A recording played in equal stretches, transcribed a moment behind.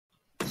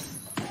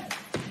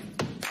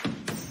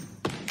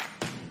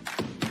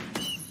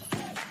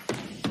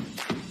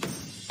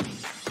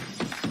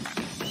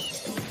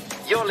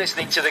You're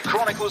listening to the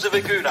Chronicles of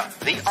Aguna,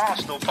 the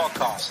Arsenal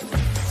podcast.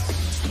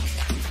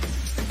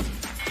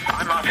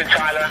 I'm Martin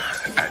Tyler,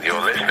 and you're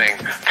listening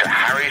to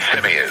Harry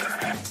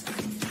Symeou.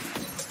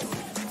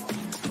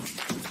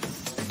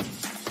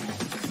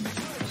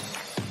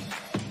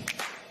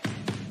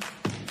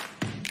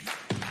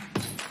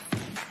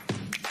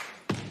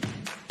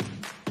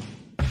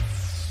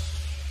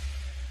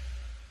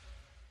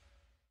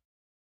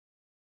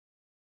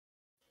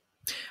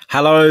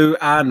 Hello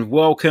and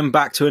welcome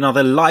back to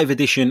another live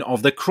edition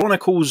of the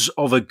Chronicles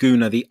of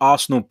Aguna, the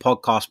Arsenal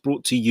podcast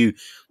brought to you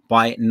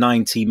by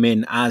 90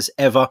 Min. As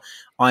ever,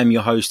 I'm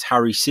your host,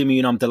 Harry Symeou,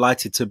 and I'm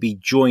delighted to be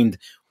joined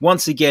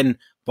once again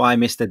by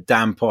Mr.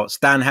 Dan Potts.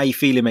 Dan, how you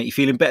feeling, mate? You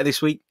feeling better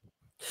this week?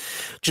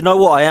 Do you know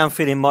what? I am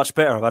feeling much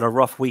better. I've had a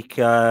rough week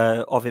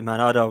of it, man.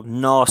 I had a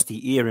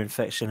nasty ear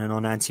infection and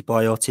on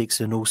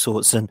antibiotics and all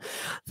sorts, and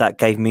that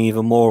gave me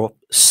even more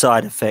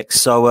side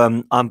effects. So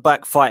I'm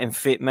back fighting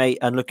fit, mate,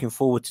 and looking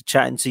forward to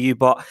chatting to you.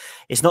 But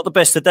it's not the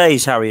best of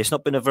days, Harry. It's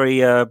not been a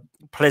very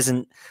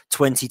pleasant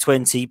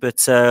 2020,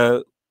 but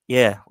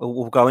yeah,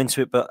 we'll go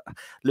into it. But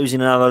losing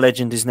another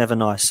legend is never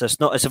nice. So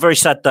it's a very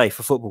sad day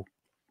for football.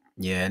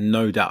 Yeah,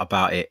 no doubt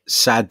about it.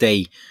 Sad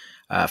day.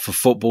 For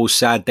football,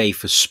 sad day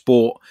for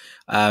sport.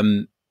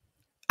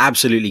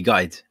 Absolutely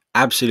gutted.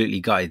 Absolutely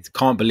gutted.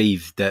 Can't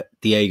believe that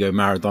Diego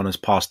Maradona's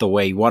passed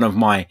away. One of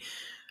my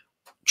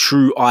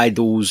true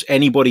idols.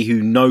 Anybody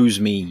who knows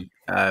me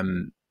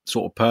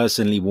sort of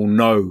personally will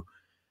know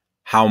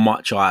how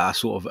much I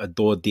sort of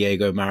adored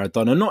Diego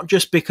Maradona. Not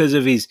just because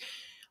of his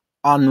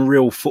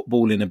unreal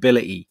footballing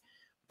ability,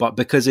 but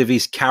because of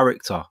his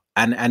character.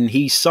 And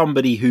he's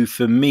somebody who,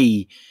 for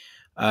me,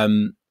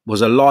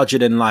 was a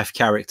larger-than-life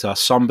character,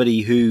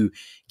 somebody who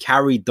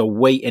carried the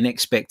weight and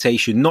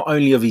expectation, not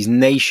only of his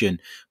nation,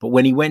 but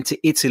when he went to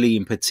Italy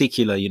in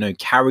particular, you know,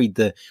 carried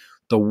the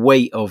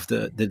weight of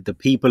the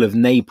people of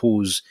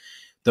Naples,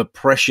 the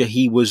pressure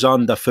he was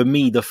under. For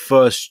me, the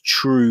first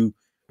true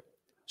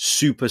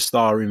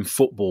superstar in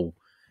football.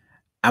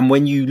 And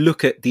when you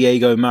look at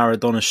Diego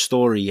Maradona's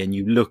story and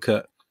you look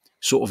at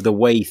sort of the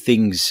way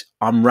things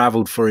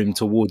unraveled for him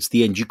towards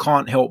the end, you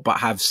can't help but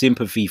have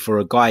sympathy for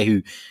a guy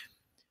who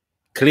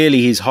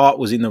clearly his heart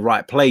was in the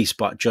right place,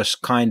 but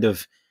just kind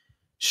of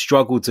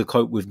struggled to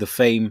cope with the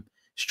fame,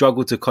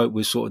 struggled to cope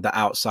with sort of the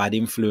outside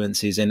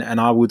influences. And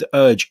I would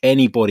urge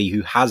anybody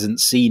who hasn't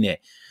seen it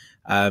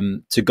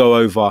to go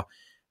over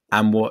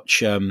and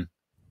watch Asif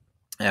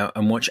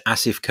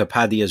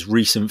Kapadia's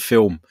recent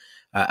film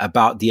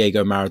about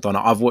Diego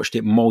Maradona. I've watched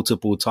it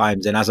multiple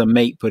times, and as a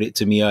mate put it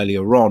to me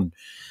earlier on,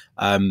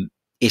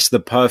 it's the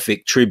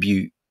perfect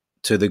tribute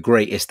to the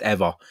greatest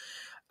ever.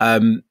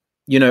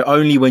 You know,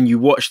 only when you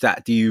watch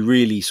that do you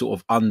really sort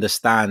of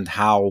understand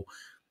how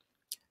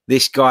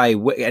this guy,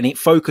 and it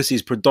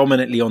focuses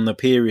predominantly on the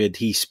period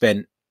he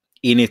spent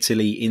in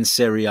Italy, in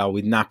Serie A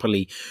with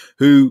Napoli,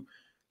 who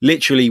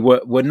literally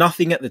were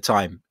nothing at the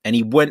time. And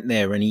he went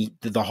there and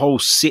the whole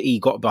city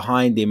got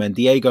behind him, and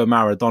Diego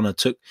Maradona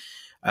took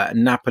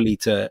Napoli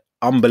to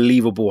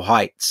unbelievable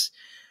heights.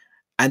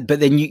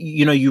 But then,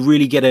 you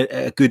really get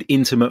a good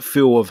intimate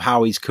feel of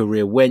how his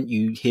career went.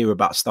 You hear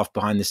about stuff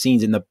behind the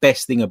scenes. And the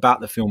best thing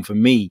about the film for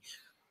me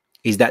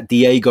is that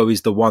Diego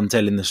is the one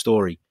telling the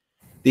story.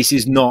 This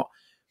is not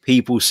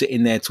people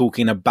sitting there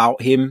talking about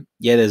him.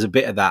 Yeah, there's a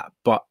bit of that,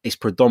 but it's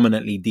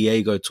predominantly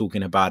Diego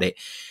talking about it.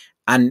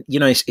 And, you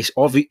know, it's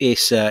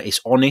obvious,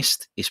 it's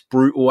honest, it's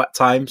brutal at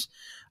times.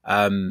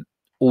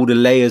 All the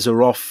layers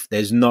are off.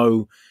 There's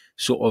no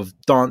sort of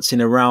dancing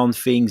around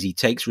things. He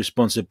takes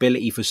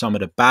responsibility for some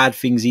of the bad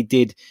things he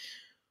did.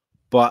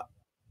 But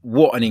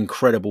what an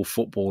incredible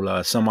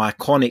footballer. Some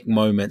iconic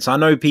moments. I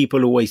know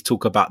people always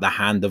talk about the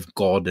hand of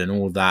God and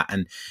all that.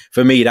 And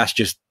for me, that's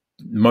just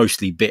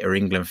mostly bitter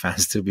England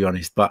fans, to be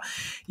honest. But,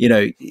 you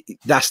know,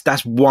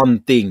 that's one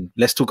thing.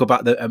 Let's talk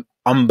about the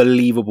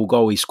unbelievable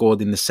goal he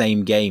scored in the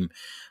same game.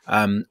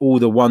 All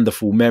the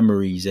wonderful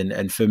memories.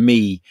 And for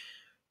me,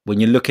 when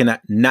you're looking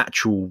at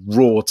natural,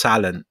 raw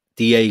talent,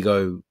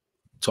 Diego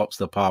tops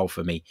the pile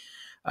for me.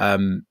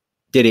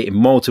 Did it in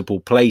multiple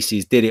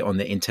places, did it on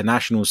the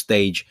international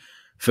stage.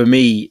 For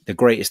me, the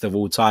greatest of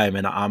all time.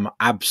 And I'm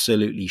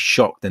absolutely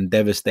shocked and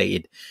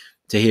devastated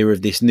to hear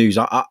of this news.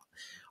 I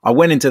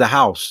went into the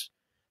house,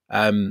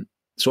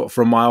 sort of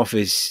from my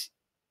office,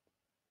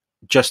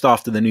 just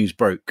after the news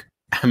broke.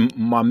 And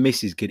my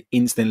missus could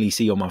instantly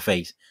see on my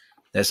face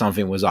that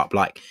something was up.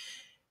 Like,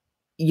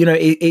 you know,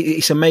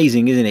 it's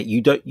amazing, isn't it?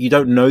 You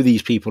don't know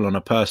these people on a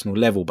personal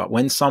level, but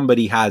when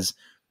somebody has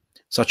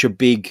such a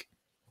big,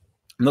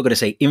 I'm not going to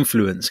say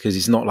influence, because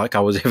it's not like I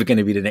was ever going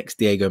to be the next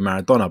Diego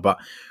Maradona, but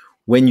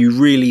when you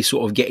really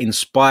sort of get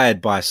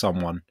inspired by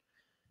someone,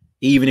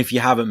 even if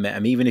you haven't met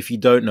him, even if you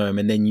don't know him,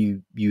 and then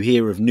you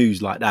hear of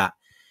news like that,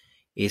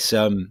 it's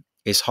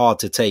hard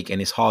to take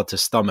and it's hard to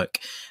stomach.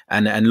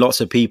 And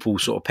lots of people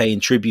sort of paying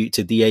tribute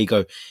to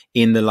Diego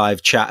in the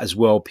live chat as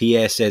well.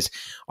 Pierre says,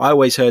 I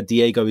always heard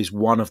Diego is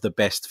one of the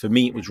best. For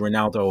me, it was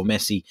Ronaldo or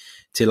Messi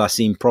till I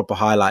seen proper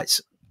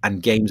highlights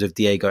and games of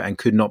Diego and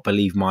could not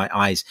believe my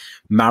eyes.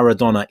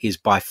 Maradona is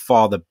by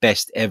far the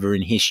best ever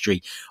in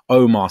history.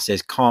 Omar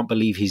says, can't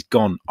believe he's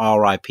gone.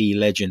 R.I.P.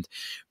 legend.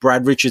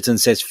 Brad Richardson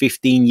says,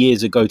 15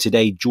 years ago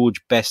today,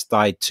 George Best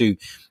died too.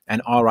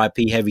 And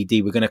R.I.P. Heavy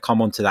D. We're going to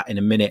come on to that in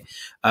a minute.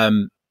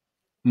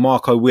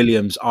 Marco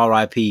Williams,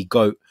 R.I.P.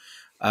 GOAT.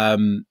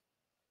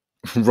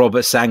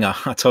 Robert Sanger,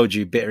 I told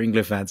you, bitter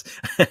England fans.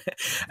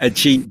 A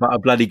cheat, but a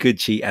bloody good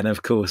cheat. And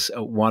of course,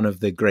 one of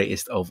the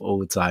greatest of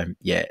all time.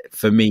 Yeah,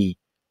 for me,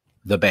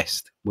 the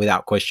best,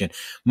 without question.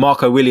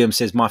 Marco Williams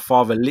says, my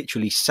father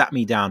literally sat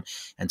me down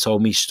and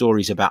told me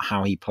stories about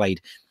how he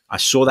played. I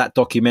saw that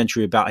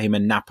documentary about him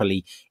in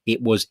Napoli.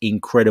 It was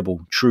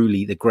incredible.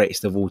 Truly the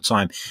greatest of all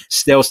time.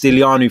 Stel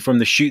Stilianu from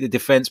the Shoot the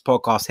Defense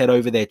podcast. Head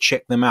over there,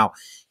 check them out.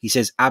 He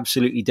says,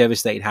 absolutely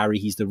devastated, Harry.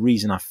 He's the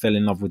reason I fell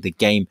in love with the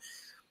game.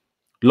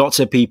 Lots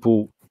of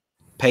people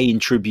paying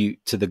tribute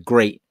to the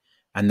great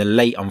and the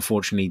late,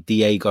 unfortunately,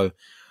 Diego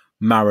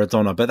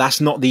Maradona. But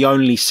that's not the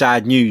only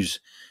sad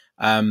news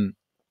that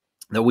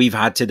we've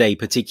had today,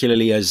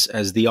 particularly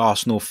as the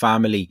Arsenal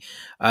family.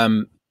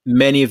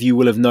 Many of you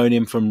will have known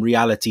him from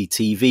reality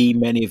TV.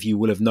 Many of you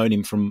will have known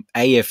him from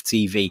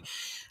AFTV.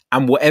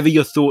 And whatever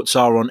your thoughts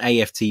are on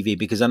AFTV,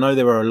 because I know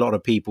there are a lot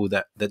of people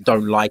that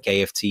don't like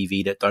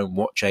AFTV, that don't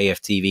watch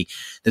AFTV,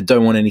 that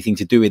don't want anything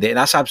to do with it.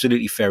 That's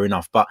absolutely fair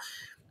enough. But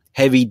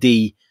Heavy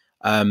D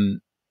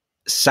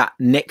sat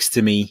next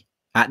to me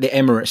at the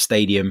Emirates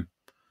Stadium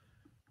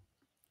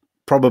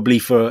probably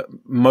for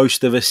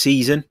most of a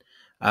season.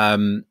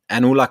 And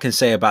all I can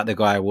say about the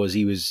guy was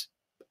he was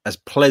as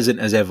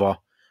pleasant as ever,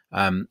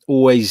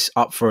 always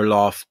up for a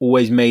laugh,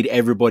 always made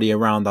everybody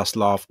around us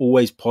laugh,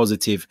 always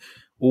positive,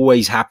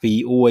 always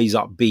happy, always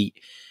upbeat.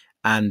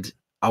 And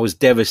I was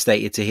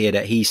devastated to hear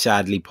that he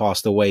sadly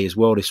passed away as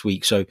well this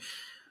week. So,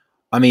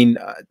 I mean,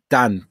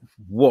 Dan,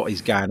 what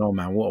is going on,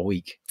 man? What a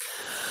week.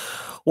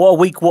 What a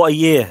week, what a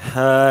year.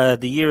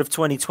 The year of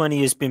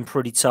 2020 has been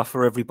pretty tough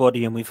for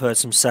everybody, and we've heard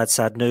some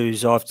sad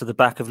news after the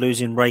back of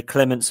losing Ray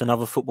Clements,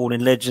 another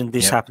footballing legend.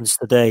 This happens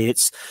today.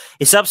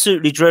 It's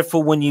absolutely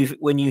dreadful when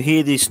you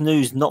hear this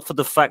news, not for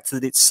the fact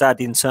that it's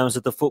sad in terms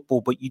of the football,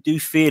 but you do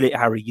feel it,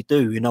 Harry. You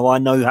do. You know, I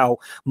know how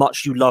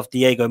much you love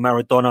Diego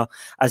Maradona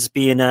as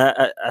being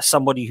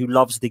somebody who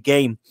loves the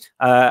game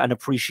and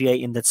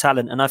appreciating the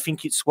talent. And I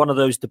think it's one of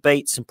those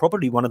debates, and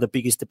probably one of the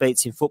biggest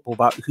debates in football,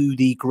 about who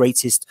the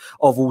greatest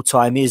of all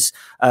time is.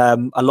 A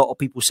lot of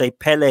people say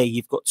Pele.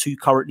 You've got two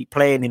currently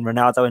playing in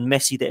Ronaldo and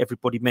Messi that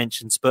everybody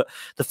mentions, but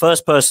the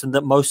first person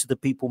that most of the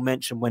people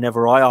mention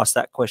whenever I ask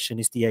that question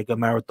is Diego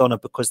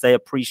Maradona, because they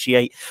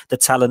appreciate the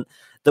talent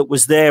that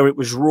was there. It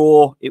was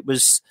raw. It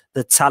was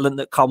the talent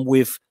that come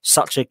with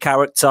such a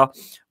character.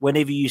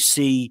 Whenever you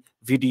see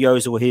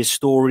videos or hear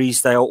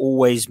stories, they are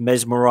always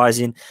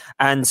mesmerizing.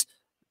 And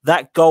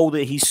that goal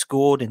that he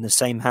scored in the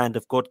same hand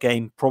of God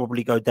game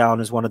probably go down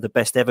as one of the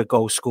best ever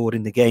goals scored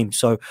in the game.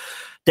 So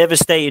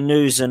devastating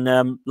news.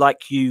 And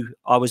like you,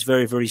 I was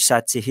very, very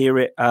sad to hear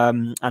it.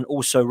 And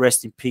also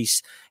rest in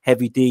peace,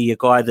 Heavy D, a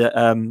guy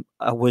that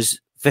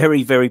was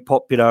very, very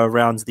popular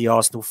around the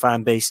Arsenal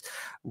fan base.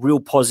 Real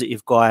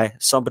positive guy.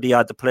 Somebody I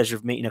had the pleasure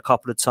of meeting a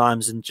couple of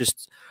times, and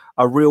just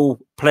a real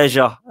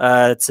pleasure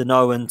to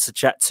know and to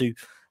chat to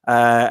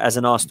as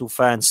an Arsenal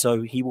fan.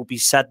 So he will be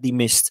sadly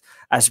missed,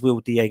 as will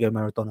Diego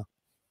Maradona.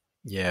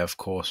 Yeah, of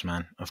course,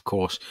 man. Of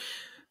course.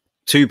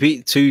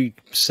 Two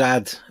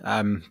sad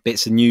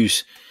bits of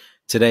news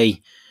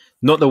today.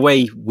 Not the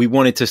way we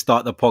wanted to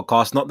start the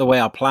podcast, not the way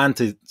I planned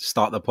to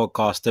start the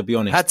podcast, to be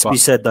honest. Had to be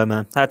said, though,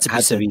 man. Had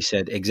to be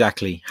said.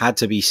 Exactly. Had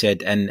to be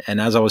said. And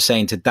as I was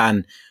saying to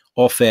Dan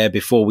off air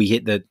before we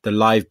hit the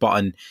live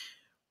button,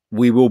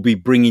 we will be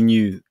bringing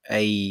you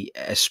a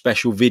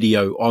special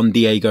video on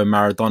Diego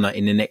Maradona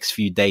in the next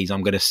few days.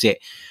 I'm going to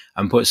sit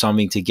and put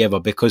something together,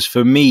 because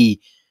for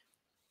me,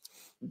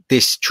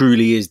 this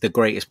truly is the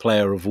greatest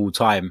player of all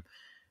time.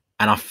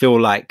 And I feel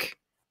like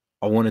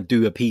I want to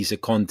do a piece of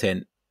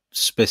content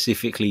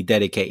specifically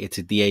dedicated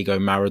to Diego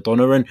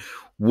Maradona and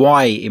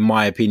why, in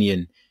my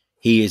opinion,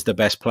 he is the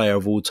best player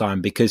of all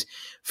time. Because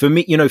for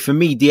me,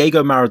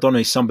 Diego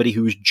Maradona is somebody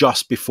who was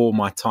just before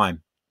my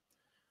time.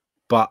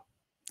 But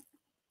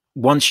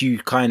once you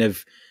kind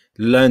of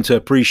learn to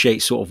appreciate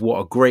sort of what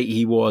a great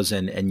he was,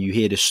 and you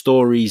hear the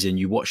stories and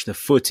you watch the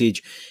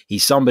footage,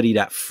 he's somebody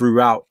that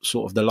throughout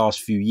sort of the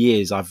last few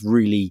years I've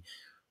really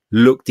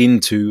looked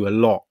into a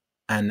lot.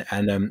 And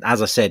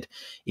as I said,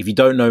 if you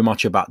don't know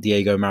much about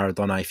Diego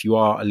Maradona, if you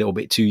are a little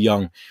bit too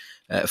young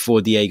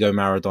for Diego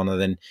Maradona,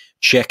 then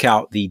check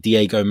out the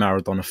Diego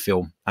Maradona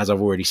film. As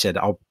I've already said,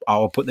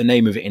 I'll put the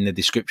name of it in the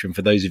description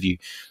for those of you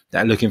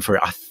that are looking for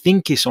it. I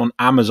think it's on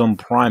Amazon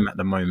Prime at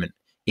the moment,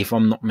 if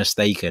I'm not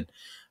mistaken.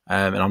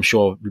 And I'm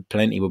sure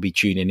plenty will be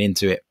tuning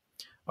into it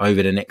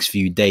over the next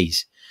few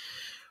days.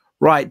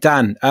 Right,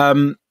 Dan,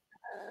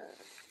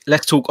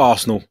 let's talk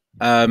Arsenal.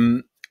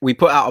 We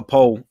put out a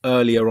poll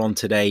earlier on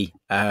today,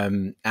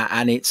 and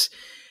it's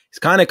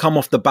kind of come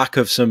off the back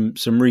of some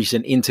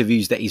recent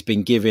interviews that he's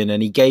been given.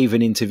 And he gave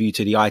an interview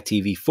to the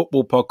ITV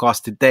football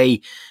podcast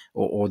today,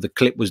 or the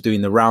clip was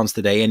doing the rounds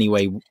today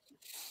anyway,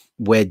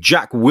 where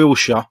Jack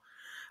Wilshere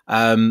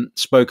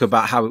spoke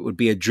about how it would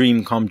be a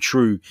dream come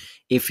true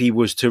if he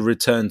was to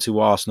return to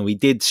Arsenal. He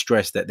did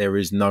stress that there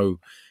is no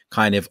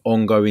kind of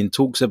ongoing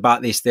talks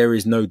about this. There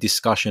is no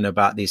discussion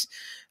about this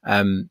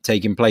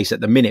taking place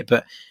at the minute.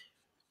 But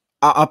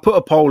I put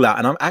a poll out,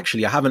 and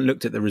I haven't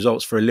looked at the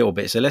results for a little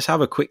bit. So let's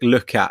have a quick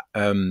look at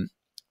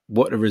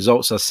what the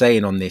results are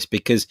saying on this,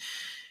 because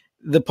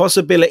the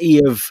possibility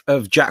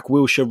of Jack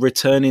Wilshere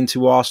returning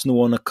to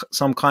Arsenal on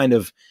some kind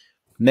of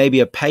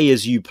maybe a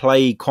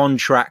pay-as-you-play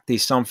contract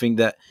is something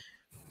that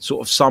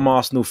sort of some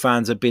Arsenal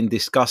fans have been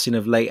discussing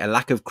of late. A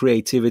lack of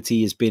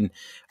creativity has been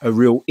a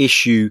real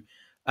issue.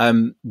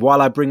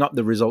 While I bring up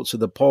the results of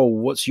the poll,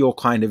 what's your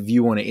kind of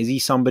view on it? Is he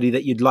somebody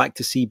that you'd like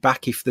to see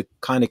back if the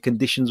kind of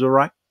conditions were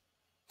right?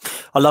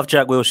 I love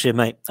Jack Wilshere,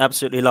 mate.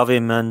 Absolutely love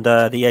him. And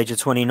the age of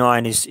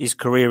 29, his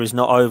career is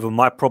not over.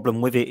 My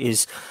problem with it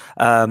is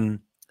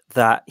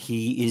that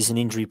he is an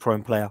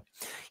injury-prone player.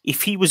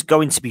 If he was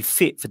going to be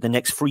fit for the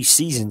next 3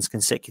 seasons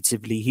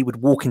consecutively, he would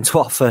walk into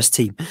our first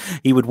team.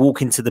 He would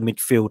walk into the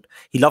midfield.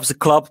 He loves the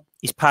club,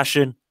 his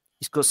passion.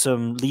 He's got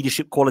some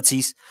leadership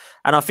qualities.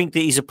 And I think that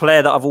he's a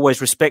player that I've always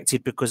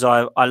respected because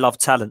I love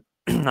talent.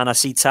 And I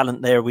see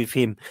talent there with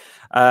him.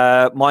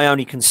 My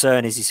only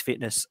concern is his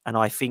fitness. And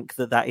I think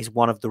that is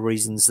one of the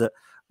reasons that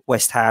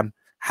West Ham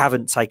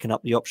haven't taken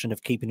up the option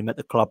of keeping him at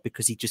the club,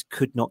 because he just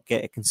could not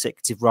get a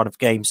consecutive run of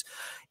games.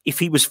 If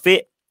he was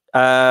fit,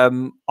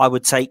 I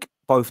would take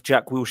both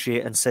Jack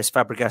Wilshere and Cesc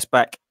Fabregas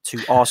back to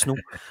Arsenal.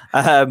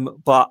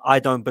 But I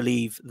don't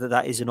believe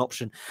that is an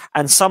option.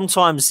 And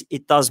sometimes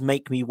it does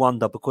make me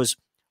wonder, because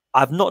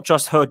I've not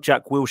just heard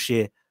Jack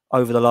Wilshere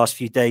over the last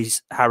few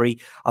days, Harry.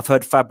 I've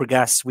heard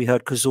Fabregas. We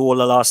heard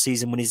Cazorla last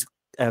season when his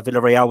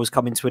Villarreal was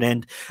coming to an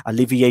end.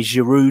 Olivier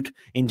Giroud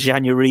in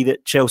January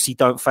that Chelsea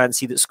don't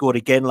fancy, that scored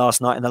again last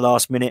night in the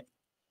last minute.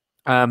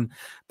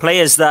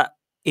 Players that,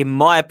 in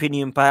my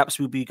opinion, perhaps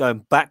will be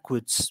going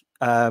backwards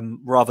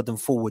rather than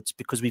forwards,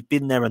 because we've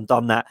been there and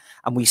done that,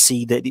 and we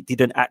see that it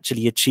didn't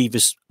actually achieve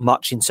as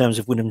much in terms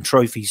of winning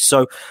trophies.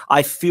 So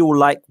I feel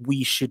like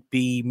we should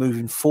be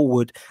moving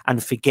forward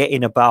and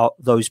forgetting about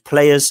those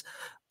players.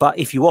 But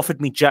if you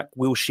offered me Jack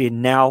Wilshere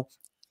now,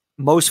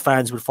 most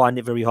fans would find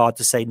it very hard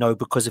to say no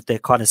because of their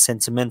kind of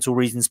sentimental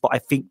reasons. But I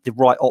think the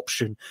right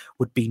option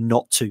would be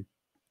not to.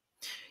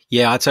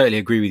 Yeah, I totally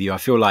agree with you. I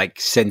feel like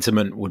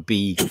sentiment would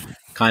be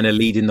kind of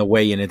leading the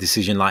way in a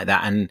decision like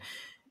that. And,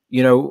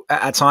 you know,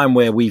 at a time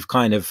where we've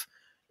kind of,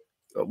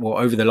 well,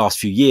 over the last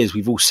few years,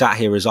 we've all sat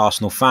here as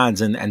Arsenal fans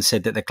and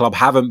said that the club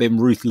haven't been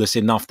ruthless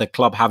enough, the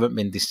club haven't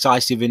been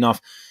decisive enough.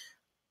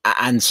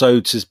 And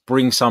so to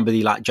bring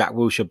somebody like Jack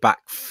Wilshere back,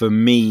 for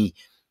me,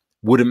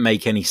 wouldn't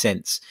make any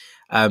sense.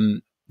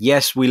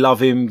 Yes, we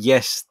love him.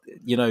 Yes,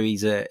 you know,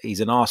 he's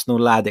an Arsenal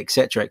lad,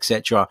 etc.,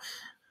 etc.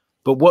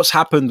 But what's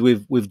happened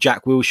with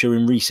Jack Wilshere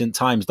in recent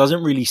times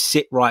doesn't really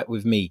sit right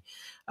with me.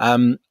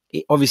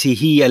 Obviously,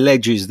 he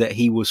alleges that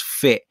he was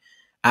fit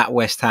at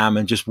West Ham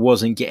and just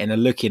wasn't getting a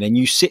look in. And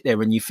you sit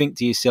there and you think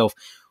to yourself,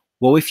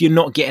 well, if you're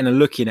not getting a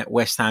look in at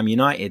West Ham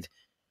United,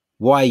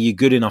 why are you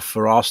good enough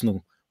for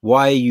Arsenal?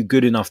 Why are you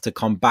good enough to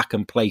come back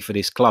and play for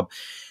this club?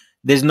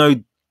 There's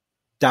no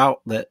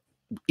doubt that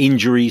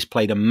injuries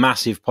played a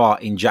massive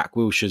part in Jack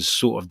Wilshere's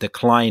sort of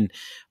decline.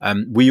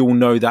 We all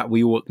know that.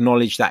 We all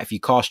acknowledge that. If you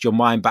cast your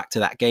mind back to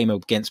that game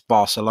against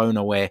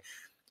Barcelona where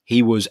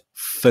he was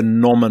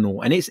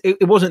phenomenal. And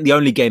it wasn't the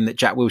only game that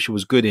Jack Wilshere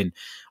was good in.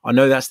 I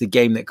know that's the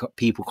game that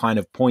people kind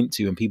of point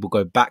to and people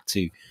go back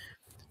to.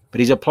 But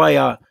he's a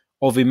player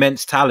of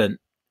immense talent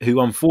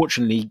who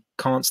unfortunately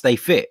can't stay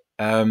fit.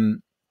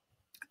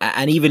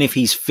 And even if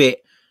he's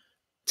fit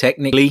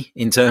technically,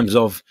 in terms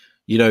of,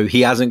 you know,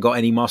 he hasn't got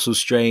any muscle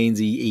strains,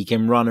 he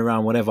can run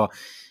around, whatever,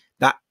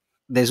 that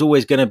there's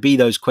always going to be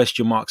those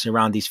question marks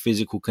around his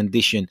physical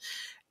condition.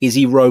 Is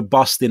he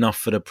robust enough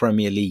for the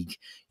Premier League?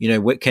 You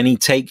know, can he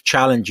take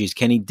challenges?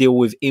 Can he deal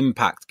with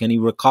impact? Can he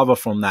recover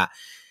from that?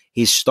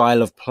 His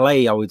style of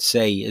play, I would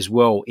say, as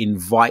well,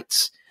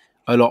 invites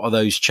a lot of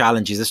those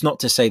challenges. That's not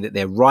to say that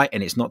they're right,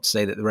 and it's not to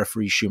say that the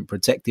referee shouldn't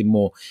protect him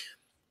more.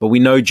 But we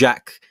know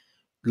Jack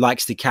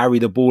likes to carry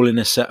the ball in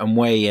a certain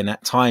way, and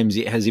at times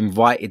it has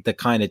invited the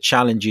kind of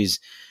challenges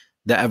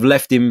that have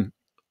left him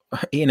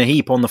in a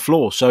heap on the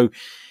floor. So,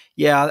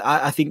 yeah,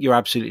 I think you're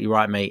absolutely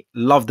right, mate.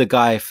 Love the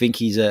guy. I think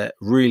he's a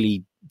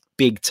really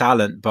big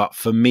talent. But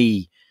for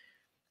me,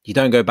 you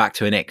don't go back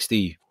to an ex, do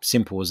you?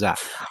 Simple as that.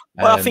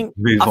 Well, I think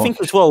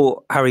as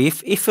well, Harry,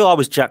 if I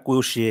was Jack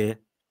Wilshere,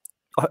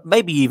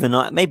 maybe even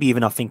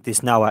I think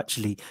this now,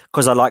 actually,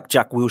 because I like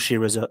Jack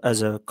Wilshere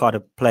as a kind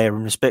of player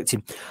and respect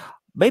him.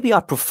 Maybe I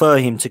prefer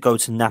him to go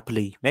to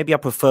Napoli. Maybe I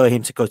prefer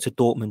him to go to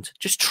Dortmund.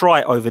 Just try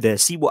it over there.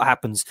 See what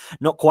happens.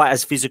 Not quite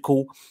as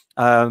physical.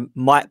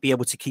 Might be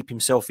able to keep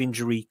himself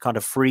injury kind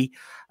of free.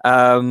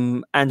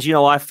 And, you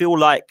know, I feel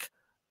like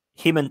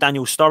him and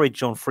Daniel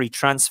Sturridge on free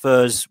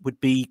transfers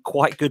would be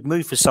quite a good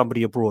move for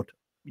somebody abroad.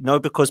 You know,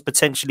 because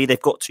potentially they've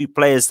got two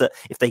players that,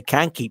 if they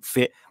can keep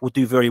fit, will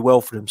do very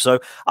well for them. So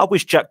I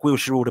wish Jack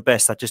Wilshere all the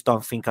best. I just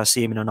don't think I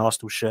see him in an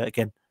Arsenal shirt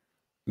again.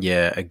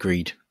 Yeah,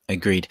 agreed.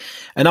 Agreed.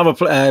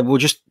 We'll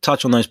just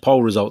touch on those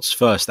poll results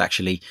first,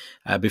 actually,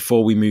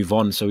 before we move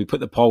on. So we put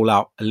the poll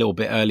out a little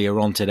bit earlier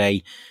on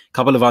today. A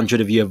couple of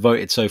hundred of you have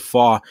voted so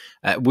far.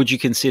 Would you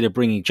consider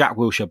bringing Jack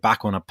Wilshere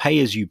back on a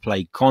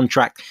pay-as-you-play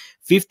contract?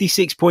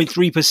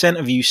 56.3%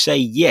 of you say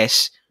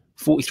yes.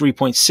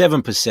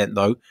 43.7%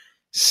 though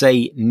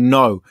say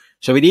no.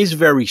 So it is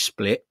very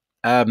split.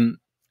 But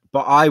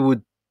I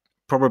would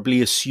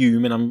probably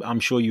assume, and I'm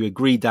sure you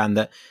agree, Dan,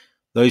 that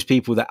those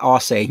people that are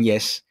saying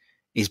yes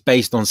is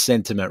based on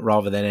sentiment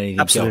rather than anything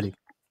else.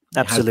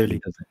 Absolutely.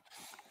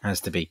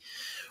 Has to be.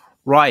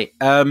 Right.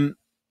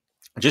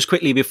 Just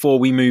quickly before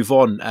we move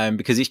on,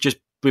 because it's just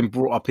been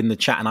brought up in the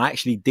chat, and I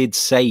actually did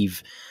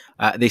save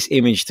this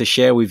image to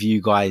share with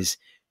you guys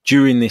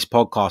during this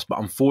podcast, but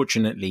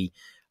unfortunately,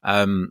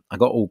 I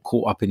got all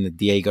caught up in the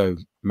Diego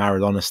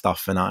Maradona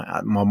stuff, and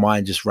my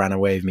mind just ran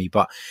away with me.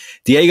 But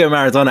Diego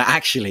Maradona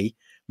actually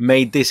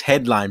made this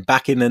headline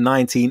back in the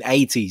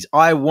 1980s.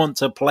 I want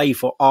to play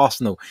for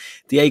Arsenal.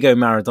 Diego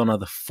Maradona,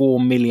 the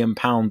 £4 million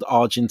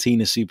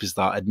Argentina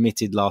superstar,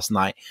 admitted last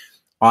night,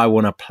 I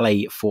want to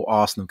play for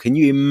Arsenal. Can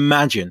you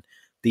imagine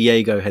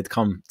Diego had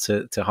come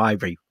to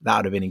Highbury? That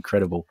would have been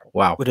incredible.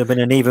 Wow. Would have been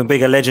an even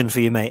bigger legend for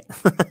you, mate.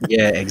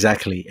 Yeah,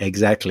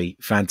 exactly.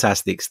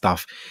 Fantastic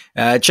stuff.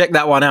 Check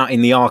that one out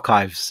in the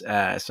archives.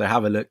 So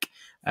have a look.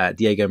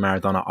 Diego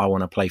Maradona, I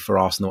want to play for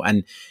Arsenal.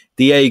 And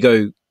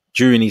Diego,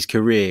 during his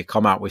career,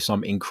 come out with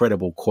some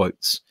incredible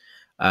quotes.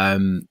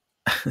 Some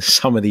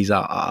of these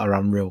are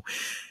unreal.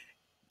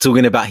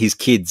 Talking about his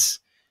kids.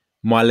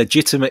 My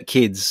legitimate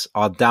kids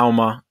are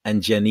Dalma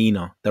and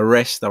Janina. The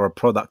rest are a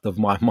product of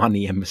my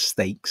money and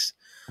mistakes.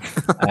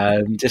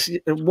 Just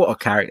what a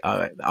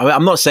character.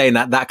 I'm not saying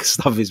that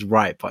stuff is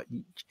right, but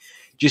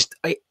just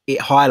it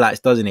highlights,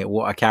 doesn't it,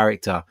 what a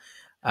character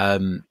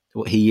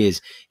what he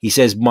is. He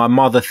says, my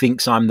mother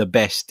thinks I'm the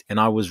best, and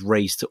I was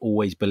raised to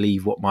always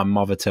believe what my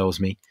mother tells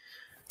me.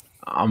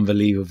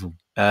 Unbelievable.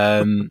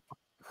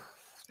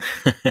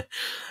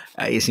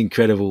 It's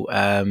incredible.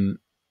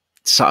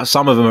 So,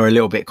 some of them are a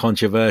little bit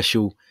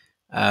controversial.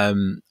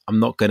 I'm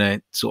not going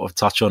to sort of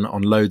touch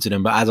on loads of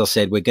them, but as I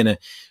said, we're going to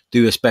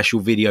do a special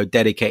video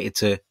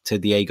dedicated to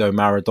Diego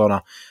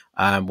Maradona.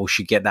 We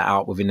should get that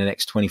out within the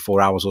next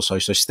 24 hours or so.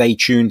 So stay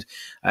tuned.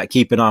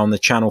 Keep an eye on the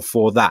channel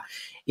for that.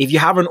 If you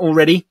haven't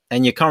already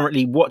and you're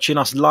currently watching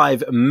us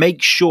live,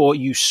 make sure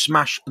you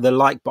smash the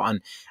like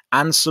button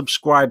and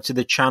subscribe to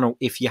the channel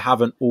if you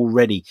haven't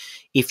already.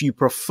 If you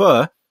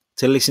prefer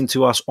to listen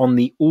to us on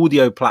the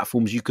audio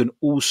platforms, you can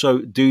also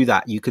do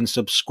that. You can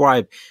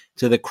subscribe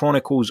to the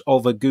Chronicles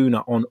of a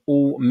Gooner on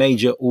all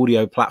major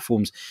audio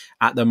platforms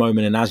at the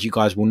moment. And as you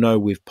guys will know,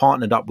 we've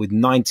partnered up with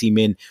 90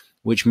 Min,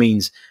 which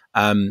means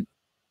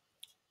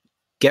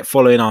get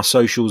following our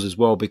socials as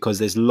well, because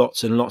there's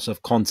lots and lots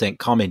of content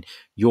coming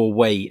your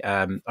way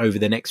over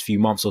the next few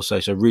months or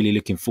so. So really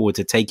looking forward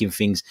to taking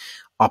things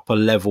up a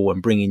level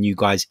and bringing you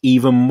guys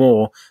even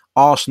more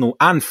Arsenal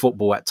and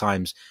football at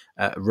times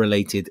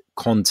related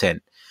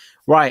content.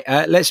 Right,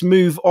 let's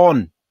move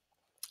on.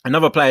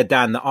 Another player,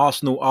 Dan, that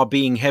Arsenal are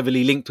being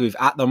heavily linked with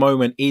at the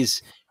moment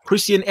is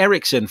Christian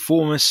Eriksen,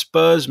 former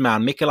Spurs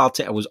man. Mikel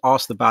Arteta was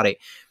asked about it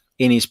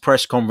in his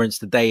press conference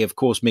today. Of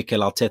course,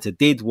 Mikel Arteta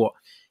did what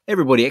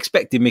everybody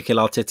expected Mikel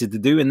Arteta to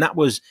do, and that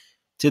was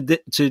to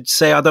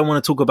say, I don't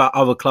want to talk about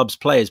other clubs'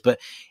 players, but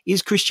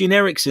is Christian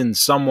Eriksen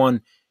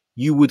someone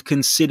you would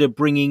consider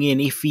bringing in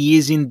if he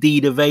is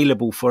indeed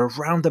available for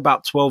around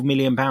about £12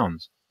 million?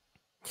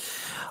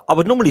 I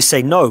would normally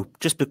say no,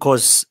 just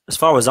because as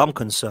far as I'm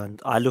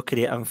concerned, I look at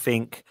it and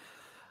think,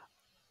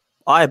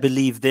 I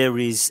believe there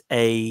is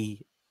a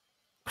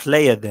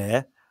player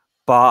there,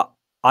 but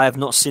I have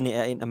not seen it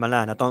at Inter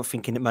Milan. I don't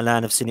think Inter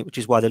Milan have seen it, which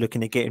is why they're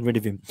looking at getting rid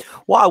of him.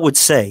 What I would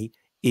say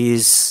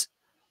is,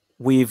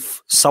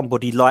 with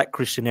somebody like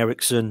Christian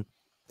Eriksen,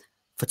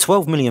 for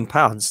 £12 million,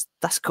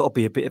 that's got to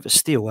be a bit of a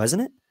steal,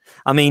 hasn't it?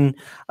 I mean,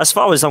 as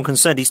far as I'm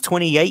concerned, he's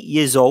 28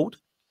 years old.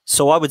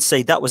 So I would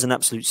say that was an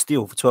absolute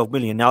steal for 12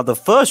 million. Now, the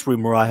first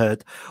rumor I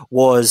heard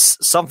was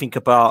something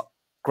about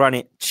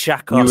Granit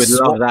Xhaka. You would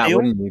love that, deal.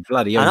 Wouldn't you?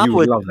 Bloody hell, you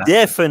would love that.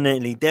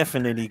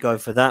 Definitely go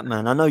for that,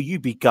 man. I know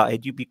you'd be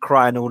gutted. You'd be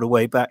crying all the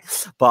way back.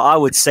 But I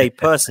would say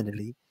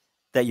personally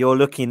that you're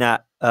looking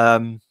at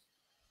a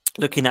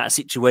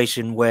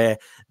situation where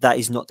that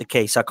is not the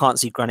case. I can't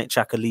see Granit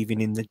Xhaka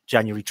leaving in the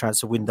January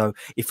transfer window,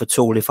 if at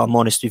all, if I'm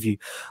honest with you.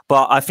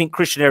 But I think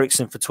Christian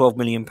Eriksen for £12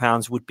 million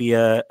would be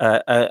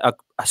a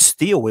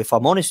steal, if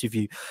I'm honest with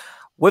you.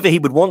 Whether he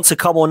would want to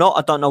come or not,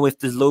 I don't know if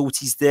the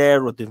loyalty's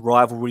there or the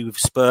rivalry with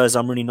Spurs.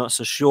 I'm really not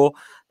so sure.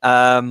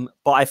 But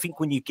I think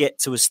when you get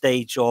to a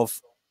stage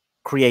of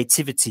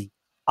creativity,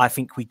 I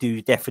think we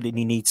do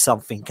definitely need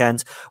something.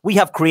 And we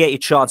have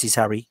created chances,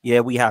 Harry.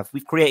 Yeah, we have.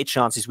 We've created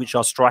chances which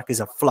our strikers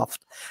have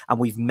fluffed and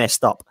we've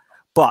messed up.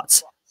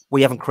 But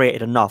we haven't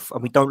created enough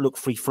and we don't look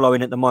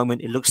free-flowing at the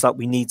moment. It looks like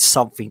we need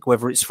something,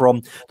 whether it's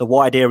from the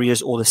wide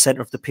areas or the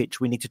centre of the pitch.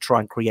 We need to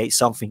try and create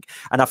something.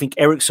 And I think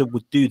Eriksen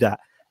would do that.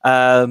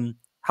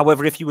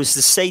 However, if you was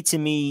to say to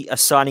me a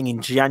signing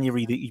in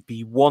January that you'd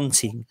be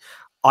wanting,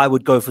 I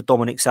would go for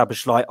Dominik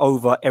Szsoboszlai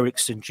over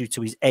Eriksen due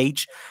to his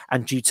age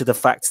and due to the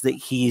fact that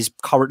he is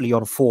currently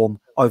on form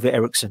over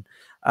Eriksen.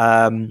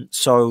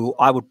 So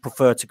I would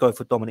prefer to go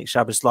for Dominik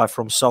Szsoboszlai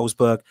from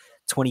Salzburg,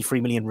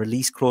 23 million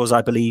release clause,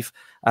 I believe.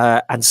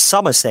 And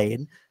some are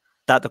saying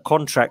that the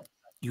contract,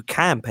 you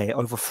can pay it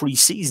over 3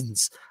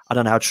 seasons. I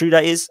don't know how true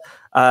that is.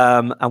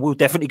 And we'll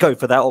definitely go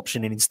for that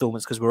option in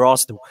installments because we're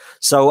Arsenal.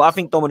 So I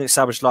think Dominik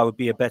Szsoboszlai would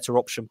be a better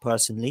option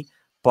personally,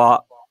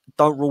 but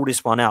don't rule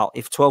this one out.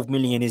 If 12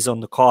 million is on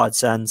the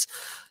cards and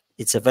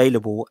it's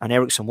available and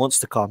Eriksen wants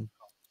to come,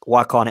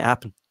 why can't it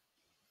happen?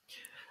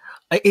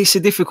 It's a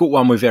difficult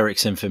one with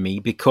Eriksen for me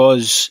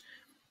because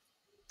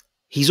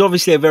he's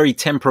obviously a very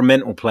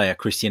temperamental player,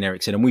 Christian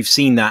Eriksen, and we've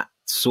seen that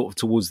sort of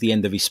towards the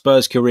end of his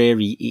Spurs career.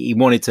 He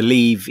wanted to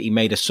leave. He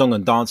made a song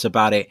and dance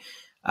about it,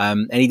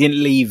 and he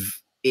didn't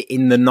leave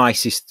in the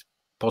nicest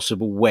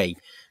possible way.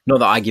 Not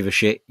that I give a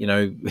shit,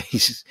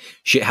 he's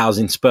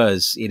shithousing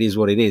Spurs. It is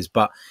what it is.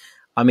 But,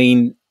 I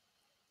mean,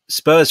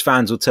 Spurs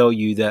fans will tell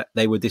you that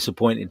they were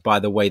disappointed by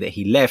the way that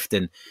he left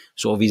and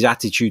sort of his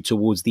attitude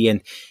towards the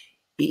end.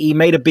 He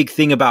made a big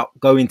thing about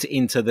going to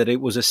Inter, that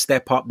it was a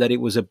step up, that it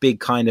was a big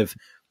kind of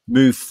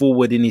move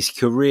forward in his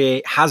career.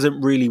 It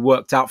hasn't really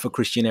worked out for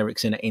Christian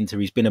Eriksen at Inter.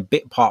 He's been a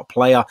bit part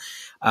player.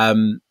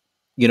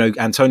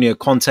 Antonio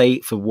Conte,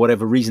 for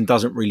whatever reason,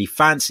 doesn't really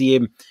fancy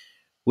him,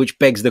 which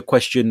begs the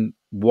question,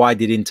 why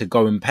did Inter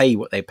go and pay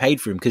what they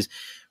paid for him? Because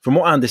from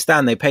what I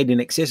understand, they paid in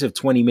excess of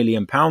 £20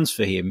 million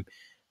for him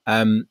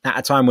at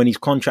a time when his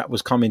contract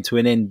was coming to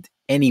an end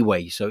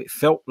anyway. So it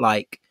felt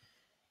like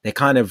they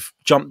kind of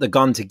jumped the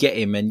gun to get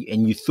him, and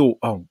you thought,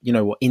 oh, you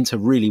know what, Inter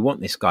really want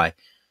this guy.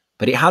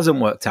 But it hasn't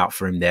worked out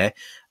for him there.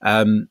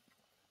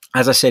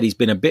 As I said, he's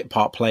been a bit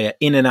part player,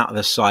 in and out of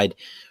the side.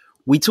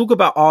 We talk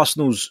about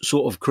Arsenal's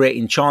sort of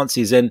creating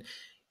chances, and,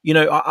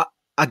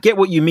 I get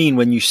what you mean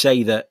when you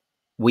say that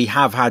we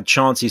have had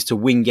chances to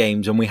win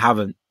games and we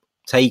haven't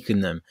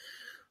taken them.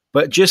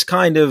 But just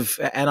kind of,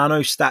 and I know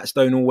stats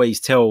don't always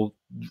tell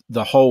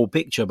the whole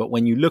picture, but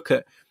when you look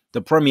at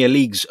the Premier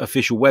League's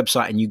official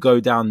website and you go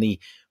down the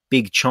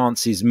big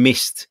chances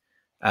missed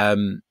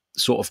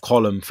sort of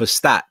column for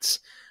stats,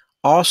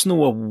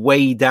 Arsenal are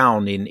way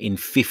down in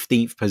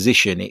 15th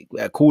position.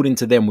 According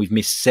to them, we've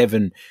missed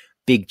 7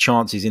 big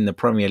chances in the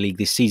Premier League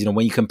this season. And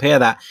when you compare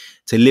that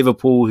to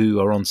Liverpool, who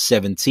are on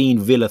 17,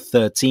 Villa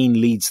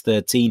 13, Leeds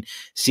 13,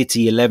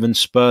 City 11,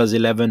 Spurs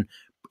 11,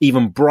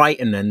 even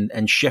Brighton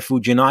and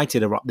Sheffield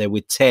United are up there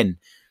with 10.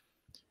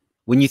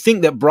 When you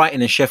think that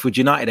Brighton and Sheffield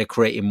United are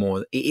creating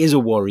more, it is a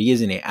worry,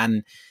 isn't it?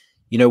 And,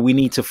 we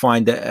need to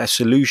find a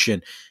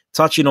solution.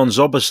 Touching on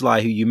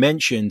Szsoboszlai, who you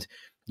mentioned,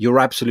 you're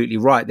absolutely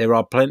right. There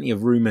are plenty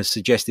of rumours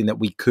suggesting that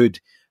we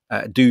could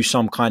do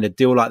some kind of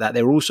deal like that.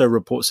 There are also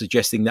reports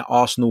suggesting that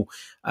Arsenal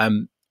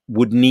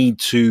would need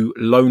to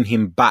loan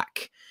him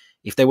back.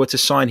 If they were to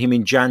sign him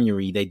in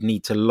January, they'd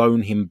need to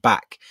loan him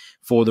back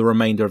for the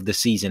remainder of the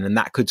season. And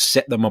that could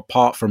set them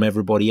apart from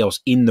everybody else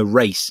in the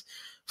race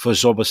for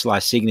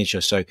Szsoboszlai's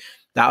signature. So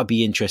that would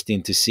be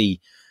interesting to see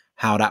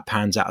how that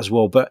pans out as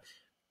well. But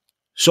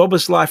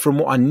Szsoboszlai, from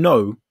what I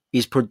know,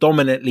 is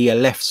predominantly a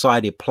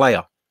left-sided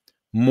player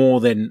more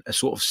than a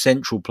sort of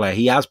central player.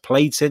 He has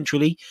played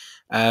centrally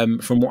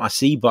from what I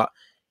see, but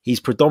he's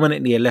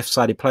predominantly a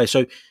left-sided player.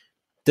 So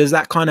does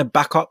that kind of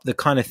back up the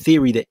kind of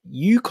theory that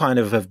you kind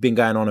of have been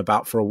going on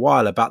about for a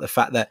while, about the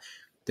fact that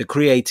the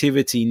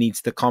creativity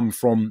needs to come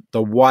from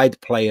the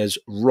wide players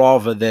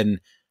rather than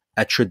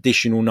a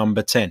traditional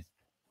number 10?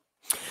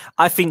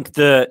 I think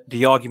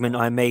the argument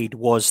I made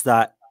was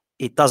that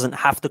it doesn't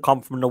have to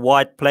come from the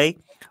wide play,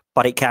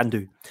 but it can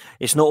do.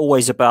 It's not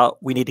always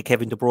about we need a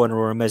Kevin De Bruyne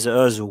or a Mesut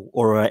Ozil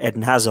or a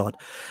Eden Hazard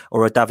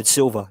or a David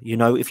Silva.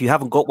 If you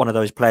haven't got one of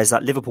those players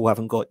that Liverpool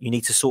haven't got, you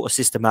need to sort a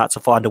system out to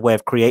find a way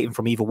of creating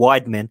from either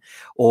wide men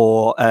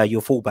or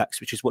your fullbacks,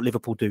 which is what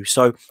Liverpool do.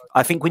 So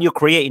I think when you're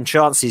creating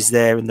chances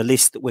there in the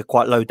list that we're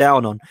quite low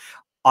down on,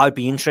 I'd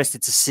be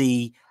interested to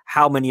see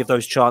how many of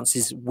those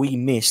chances we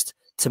missed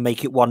to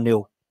make it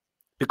 1-0.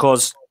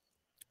 Because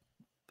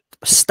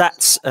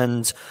stats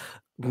and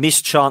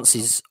missed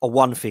chances are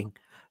one thing,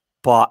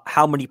 but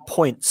how many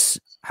points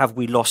have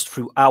we lost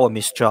through our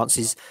missed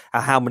chances,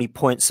 and how many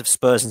points have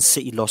Spurs and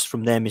City lost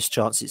from their missed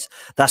chances?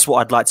 That's what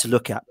I'd like to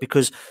look at,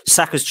 because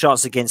Saka's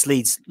chance against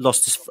Leeds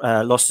lost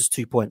us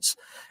 2 points.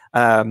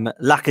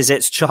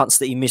 Lacazette's chance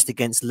that he missed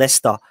against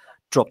Leicester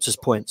dropped us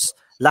points.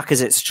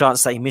 Lacazette's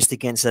chance that he missed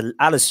against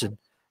Alisson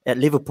at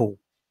Liverpool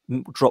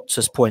dropped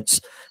us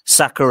points.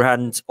 Saka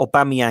and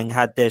Aubameyang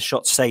had their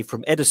shots saved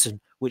from Ederson,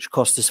 which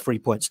cost us 3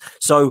 points.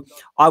 So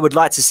I would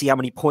like to see how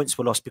many points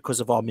were lost because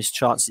of our missed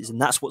chances.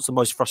 And that's what's the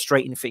most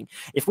frustrating thing.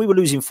 If we were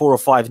losing 4 or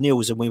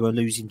 5-0 and we were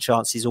losing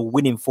chances, or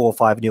winning 4 or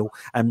 5-0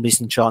 and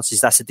missing chances,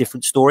 that's a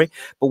different story.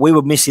 But we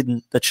were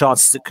missing the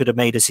chances that could have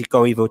made us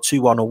go either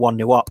 2-1 or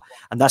 1-0 up.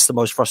 And that's the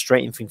most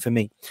frustrating thing for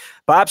me.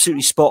 But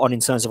absolutely spot on in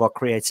terms of our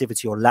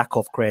creativity, or lack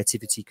of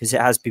creativity, because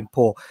it has been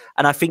poor.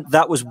 And I think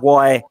that was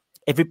why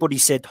everybody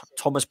said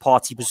Thomas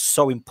Partey was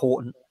so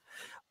important.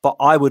 But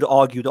I would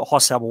argue that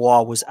Hossein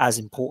Aouar was as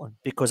important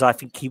because I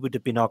think he would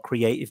have been our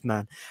creative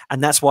man.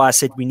 And that's why I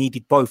said we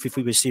needed both if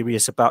we were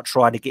serious about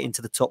trying to get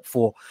into the top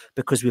four,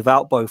 because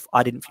without both,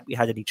 I didn't think we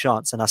had any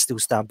chance. And I still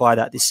stand by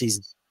that this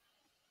season.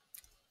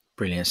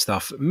 Brilliant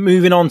stuff.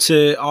 Moving on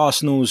to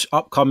Arsenal's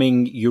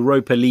upcoming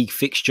Europa League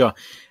fixture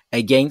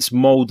against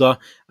Molde.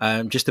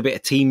 Just a bit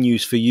of team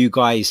news for you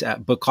guys.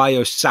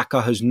 Bukayo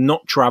Saka has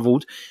not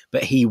travelled,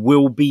 but he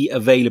will be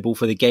available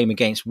for the game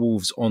against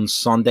Wolves on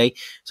Sunday.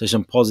 So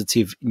some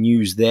positive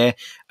news there.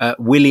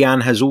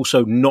 Willian has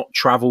also not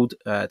travelled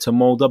to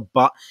Molde,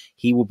 but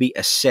he will be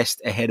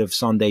assessed ahead of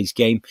Sunday's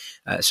game.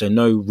 So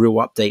no real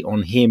update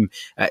on him.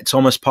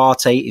 Thomas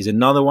Partey is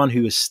another one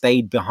who has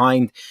stayed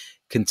behind,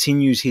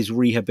 continues his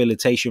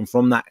rehabilitation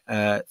from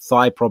that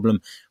thigh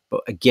problem.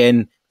 But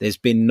again, there's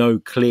been no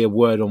clear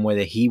word on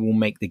whether he will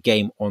make the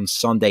game on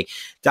Sunday.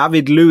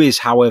 David Luiz,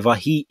 however,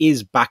 he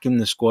is back in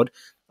the squad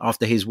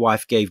after his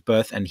wife gave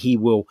birth, and he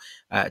will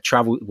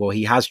travel. Well,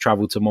 he has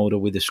travelled to Molde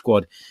with the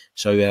squad.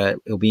 So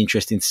it'll be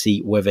interesting to see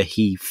whether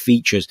he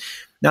features.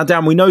 Now,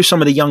 Dan, we know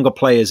some of the younger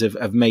players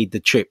have made the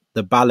trip.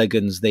 The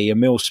Ballagans, the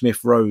Emil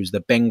Smith-Rowe,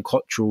 the Ben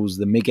Cottrells,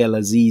 the Miguel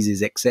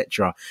Azizes,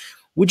 etc.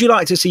 Would you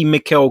like to see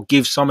Mikel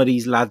give some of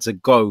these lads a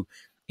go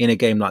in a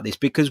game like this?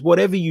 Because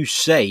whatever you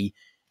say,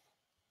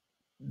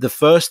 the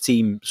first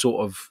team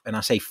sort of, and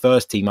I say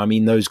first team, I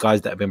mean those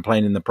guys that have been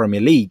playing in the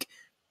Premier League,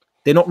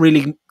 they're not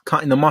really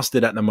cutting the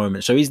mustard at the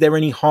moment. So is there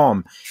any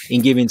harm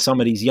in giving some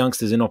of these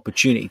youngsters an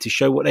opportunity to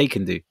show what they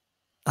can do?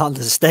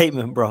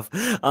 Understatement, bruv.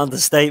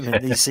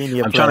 Understatement. These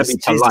senior I'm players.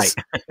 trying to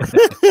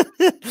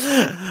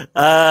be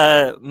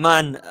polite.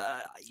 Man,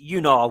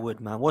 you know I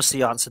would, man. What's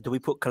the answer? Do we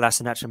put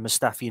Kolasinac and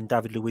Mustafi and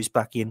David Luiz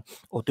back in,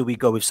 or do we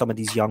go with some of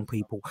these young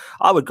people?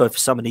 I would go for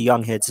some of the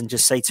young heads and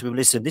just say to them,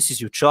 listen, this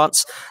is your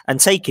chance and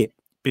take it.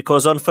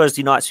 Because on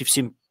Thursday nights, we've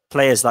seen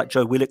players like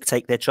Joe Willock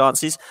take their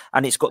chances,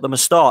 and it's got them a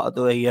start at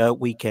the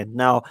weekend.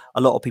 Now,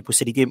 a lot of people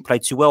said he didn't play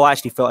too well. I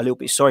actually felt a little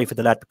bit sorry for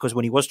the lad because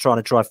when he was trying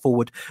to drive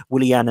forward,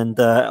 Willian and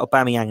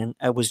Aubameyang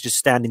was just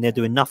standing there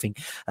doing nothing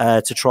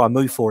to try and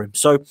move for him.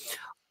 So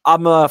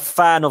I'm a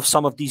fan of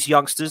some of these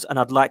youngsters, and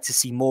I'd like to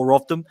see more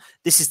of them.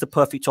 This is the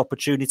perfect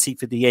opportunity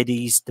for the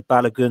Eddies, the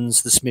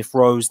Ballagans, the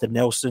Smith-Rowes, the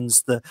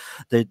Nelsons,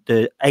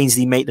 the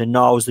Ainsley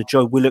Maitland-Niles, the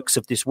Joe Willocks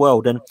of this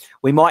world. And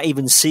we might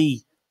even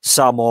see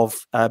some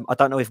of, I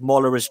don't know if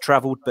Moller has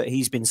travelled, but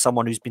he's been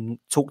someone who's been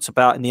talked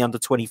about in the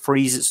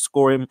under-23s at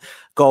scoring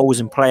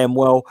goals and playing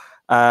well.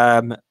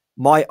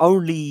 My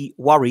only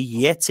worry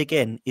yet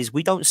again is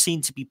we don't seem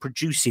to be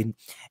producing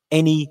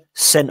any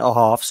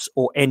centre-halves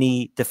or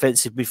any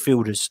defensive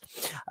midfielders.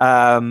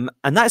 And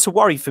that's a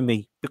worry for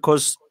me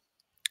because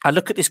I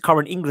look at this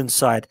current England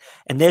side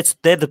and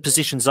they're the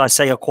positions I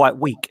say are quite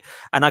weak.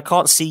 And I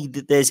can't see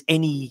that there's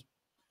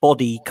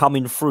anybody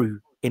coming through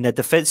in a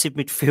defensive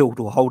midfield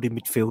or holding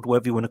midfield,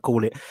 whatever you want to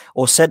call it,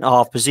 or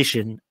centre-half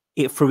position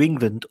through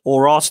England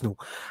or Arsenal.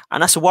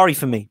 And that's a worry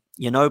for me,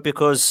 you know,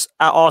 because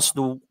at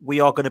Arsenal, we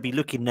are going to be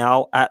looking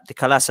now at the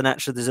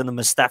Kolasinac and the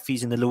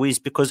Mustafis and the Luiz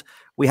because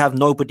we have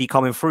nobody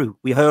coming through.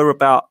 We heard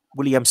about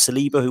William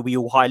Saliba, who we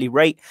all highly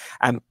rate,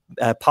 and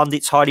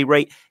pundits highly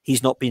rate.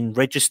 He's not been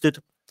registered.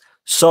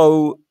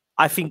 So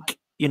I think,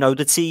 you know,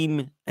 the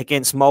team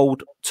against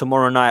Molde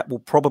tomorrow night will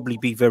probably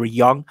be very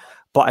young,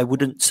 but it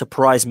wouldn't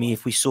surprise me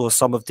if we saw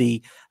some of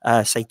the,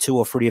 say, 2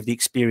 or 3 of the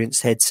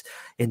experienced heads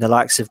in the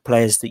likes of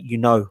players that, you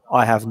know,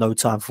 I have no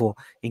time for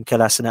in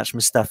Kolasinac,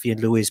 Mustafi and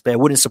Luiz. But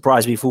it wouldn't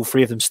surprise me if all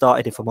 3 of them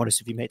started, if I'm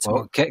honest with you, mate.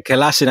 Well,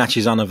 Kolasinac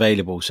is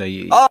unavailable, so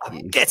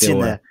get in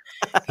there.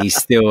 he's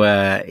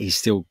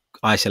still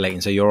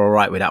isolating, so you're all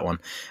right with that one.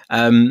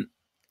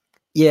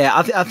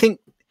 I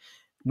think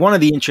one of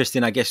the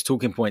interesting, I guess,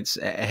 talking points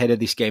ahead of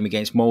this game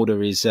against Molde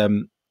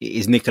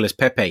is Nicolas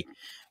Pepe,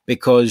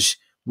 because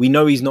we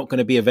know he's not going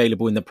to be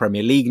available in the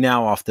Premier League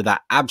now after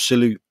that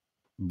absolute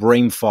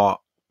brain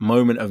fart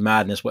moment of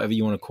madness, whatever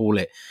you want to call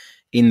it,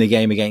 in the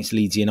game against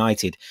Leeds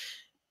United.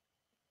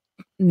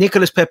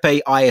 Nicolas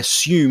Pepe, I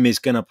assume, is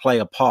going to play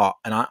a part,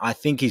 and I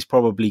think he's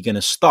probably going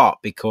to start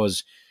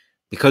because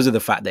of the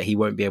fact that he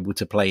won't be able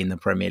to play in the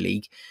Premier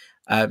League.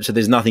 So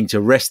there's nothing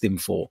to rest him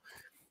for.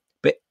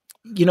 But,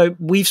 you know,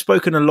 we've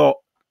spoken a lot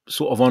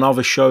sort of on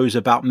other shows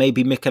about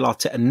maybe Mikel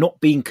Arteta not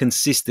being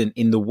consistent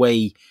in the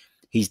way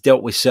he's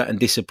dealt with certain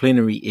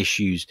disciplinary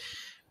issues.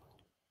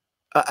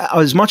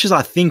 As much as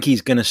I think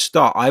he's going to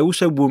start, I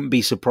also wouldn't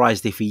be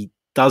surprised if he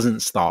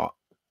doesn't start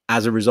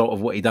as a result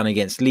of what he done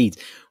against Leeds.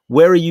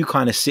 Where are you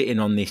kind of sitting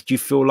on this? Do you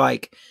feel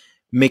like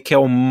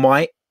Mikel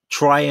might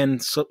try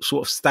and sort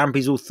of stamp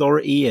his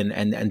authority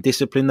and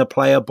discipline the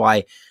player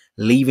by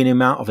leaving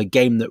him out of a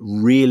game that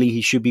really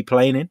he should be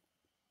playing in?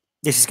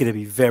 This is going to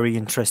be very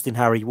interesting,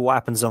 Harry. What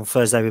happens on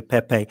Thursday with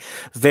Pepe?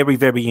 Very,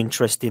 very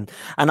interesting.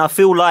 And I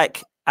feel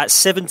like at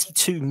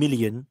 72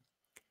 million,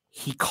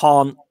 he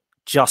can't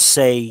just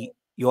say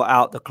you're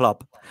out the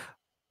club.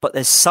 But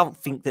there's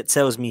something that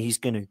tells me he's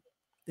going to.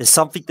 There's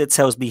something that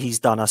tells me he's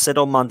done. I said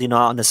on Monday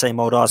night on the same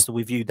old Arsenal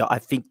with you that I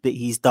think that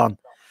he's done.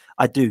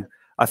 I do.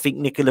 I think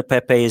Nicolas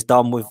Pepe is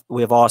done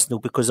with Arsenal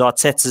because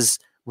Arteta's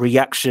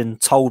reaction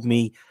told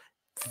me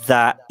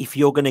that if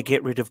you're going to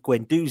get rid of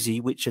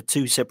Guendouzi, which are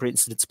two separate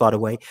incidents, by the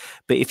way,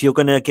 but if you're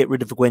going to get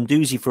rid of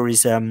Guendouzi for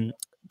his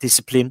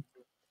discipline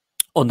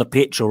on the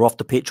pitch or off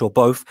the pitch or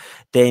both,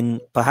 then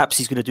perhaps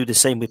he's going to do the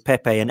same with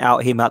Pepe and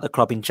out him out the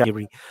club in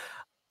January.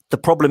 The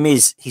problem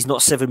is he's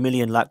not 7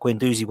 million like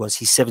Guendouzi was.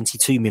 He's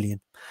 72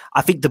 million.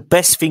 I think the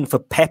best thing for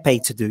Pepe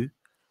to do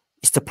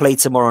is to play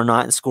tomorrow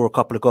night and score a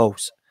couple of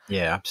goals.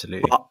 Yeah,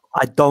 absolutely. But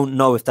I don't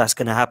know if that's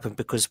going to happen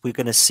because we're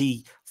going to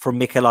see from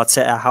Mikel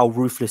Arteta how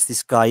ruthless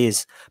this guy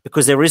is.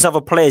 Because there is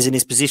other players in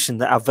his position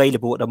that are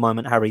available at the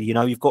moment, Harry. You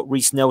know, you've got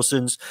Reece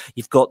Nelsons,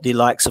 you've got the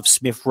likes of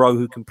Smith Rowe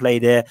who can play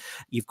there,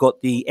 you've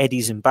got the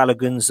Eddies and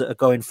Ballagans that are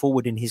going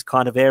forward in his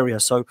kind of area.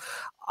 So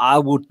I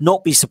would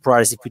not be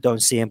surprised if we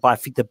don't see him. But I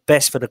think the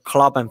best for the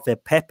club and for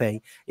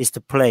Pepe is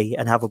to play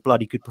and have a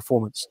bloody good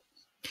performance.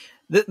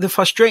 The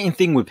frustrating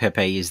thing with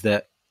Pepe is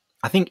that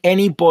I think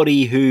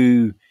anybody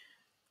who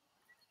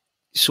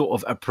sort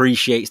of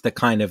appreciates the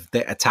kind of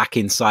the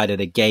attacking side of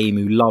the game,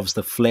 who loves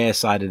the flair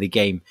side of the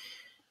game,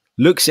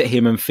 looks at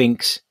him and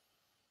thinks,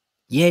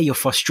 yeah, you're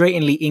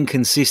frustratingly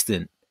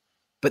inconsistent,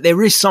 but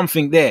there is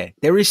something there.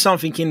 There is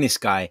something in this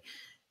guy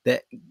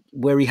that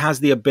where he has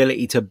the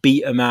ability to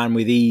beat a man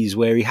with ease,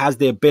 where he has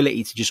the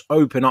ability to just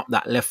open up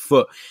that left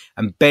foot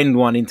and bend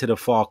one into the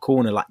far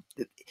corner. Like,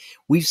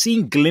 we've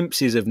seen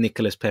glimpses of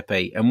Nicolas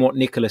Pepe and what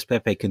Nicolas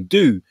Pepe can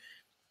do,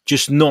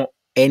 just not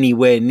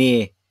anywhere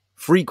near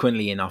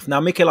frequently enough. Now,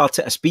 Mikel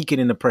Arteta, speaking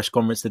in the press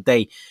conference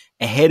today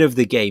ahead of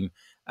the game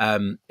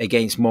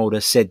against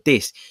Molde, said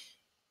this: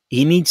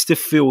 he needs to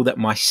feel that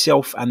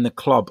myself and the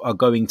club are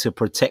going to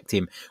protect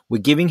him.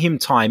 We're giving him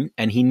time,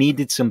 and he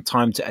needed some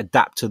time to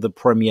adapt to the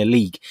Premier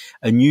League,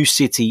 a new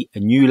city, a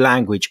new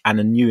language, and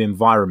a new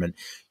environment.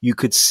 You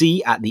could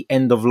see at the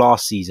end of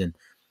last season,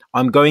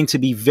 I'm going to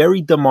be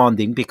very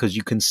demanding because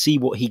you can see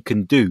what he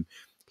can do.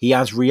 He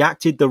has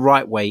reacted the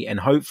right way, and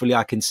hopefully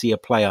I can see a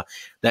player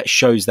that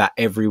shows that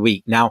every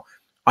week. Now,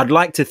 I'd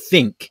like to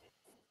think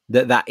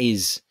that that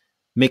is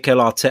Mikel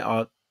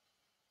Arteta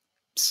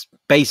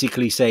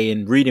basically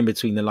saying, reading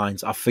between the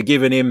lines, I've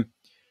forgiven him.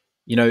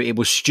 You know, it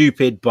was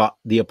stupid, but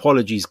the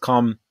apologies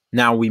come.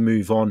 Now we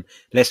move on.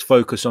 Let's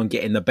focus on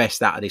getting the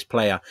best out of this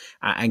player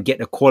and get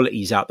the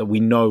qualities out that we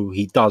know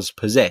he does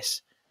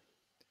possess.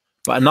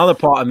 But another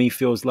part of me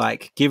feels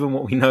like, given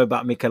what we know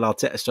about Mikel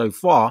Arteta so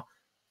far,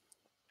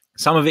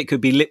 some of it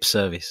could be lip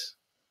service.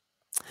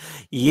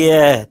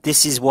 Yeah,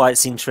 this is why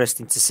it's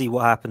interesting to see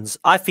what happens.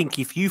 I think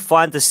if you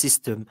find a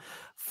system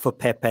for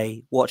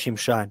Pepe, watch him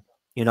shine.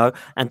 You know,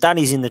 and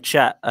Danny's in the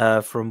chat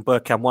from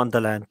Burkham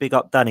Wonderland. Big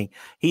up, Danny.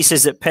 He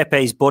says that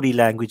Pepe's body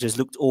language has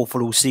looked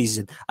awful all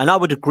season. And I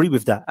would agree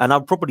with that. And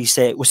I'd probably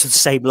say it was the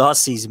same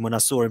last season when I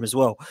saw him as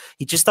well.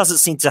 He just doesn't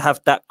seem to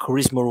have that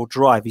charisma or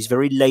drive. He's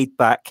very laid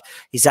back.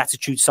 His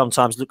attitude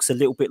sometimes looks a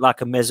little bit like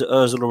a Mesut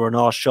Ozil or an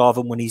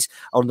Arshavin when he's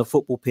on the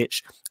football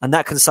pitch. And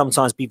that can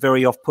sometimes be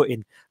very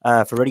off-putting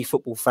for any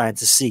football fan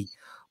to see.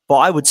 But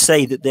I would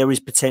say that there is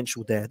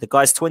potential there. The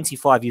guy's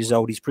 25 years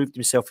old. He's proved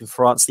himself in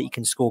France that he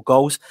can score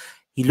goals.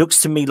 He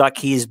looks to me like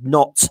he is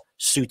not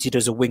suited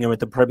as a winger in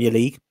the Premier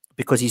League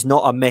because he's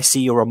not a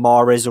Messi or a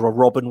Mahrez or a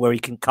Robben where he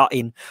can cut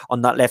in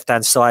on that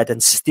left-hand side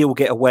and still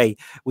get away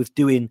with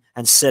doing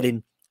and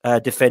selling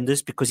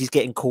defenders because he's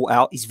getting caught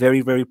out. He's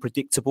very, very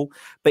predictable.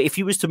 But if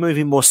he was to move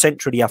him more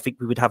centrally, I think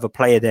we would have a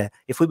player there.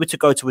 If we were to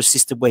go to a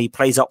system where he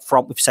plays up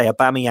front with, say,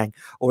 Aubameyang,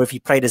 or if he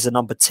played as a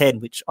number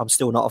 10, which I'm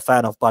still not a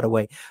fan of, by the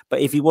way.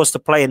 But if he was to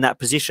play in that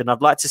position,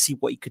 I'd like to see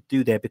what he could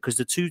do there because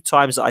the two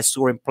times that I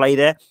saw him play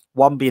there,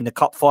 one being the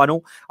cup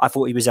final, I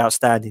thought he was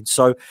outstanding.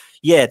 So,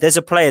 yeah, there's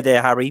a player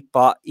there, Harry.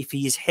 But if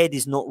his head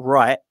is not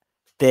right,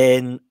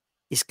 then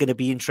it's going to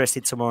be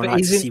interesting tomorrow night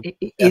to see.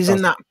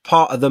 Isn't that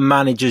part of the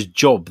manager's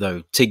job,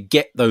 though, to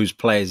get those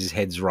players'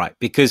 heads right?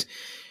 Because,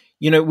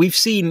 you know, we've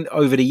seen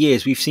over the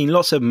years, we've seen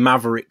lots of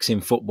mavericks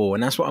in football,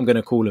 and that's what I'm going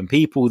to call them.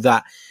 People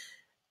that,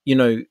 you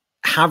know,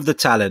 have the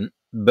talent,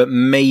 but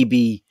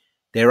maybe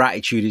their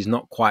attitude is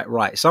not quite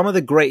right. Some of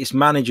the greatest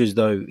managers,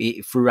 though,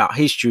 throughout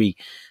history,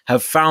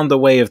 have found a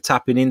way of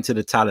tapping into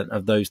the talent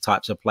of those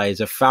types of players,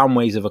 have found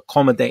ways of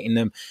accommodating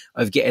them,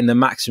 of getting the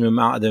maximum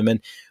out of them.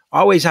 And I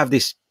always have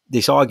this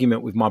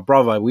argument with my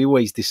brother. We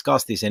always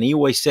discuss this, and he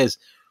always says,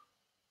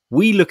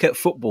 we look at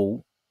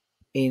football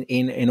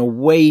in a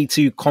way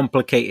too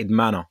complicated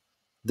manner.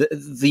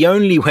 The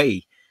only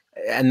way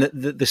and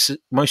the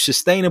most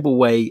sustainable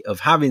way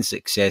of having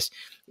success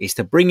is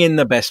to bring in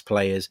the best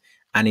players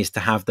and is to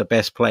have the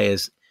best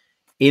players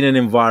in an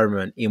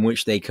environment in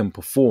which they can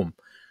perform.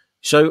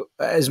 So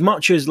as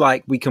much as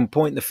like we can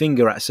point the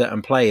finger at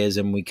certain players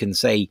and we can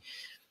say,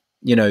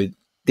 you know,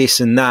 this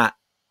and that,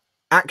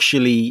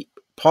 actually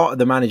part of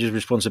the manager's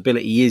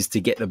responsibility is to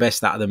get the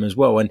best out of them as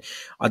well. And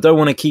I don't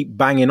want to keep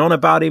banging on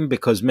about him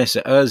because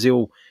Mesut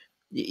Ozil,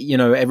 you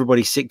know,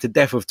 everybody's sick to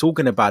death of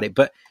talking about it.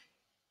 But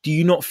do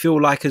you not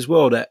feel like as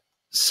well that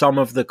some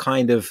of the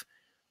kind of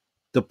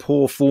the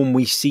poor form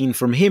we've seen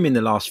from him in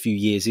the last few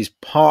years is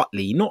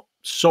partly, not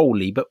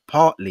solely, but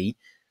partly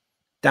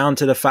down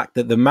to the fact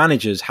that the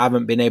managers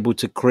haven't been able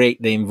to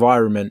create the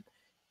environment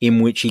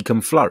in which he can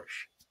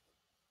flourish?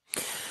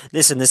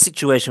 Listen, the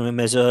situation with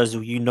Mesut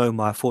Ozil, you know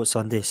my thoughts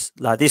on this.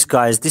 Like this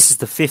is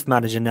the fifth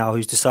manager now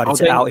who's decided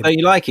to out him. Don't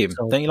you like him?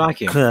 So, don't you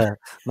like him?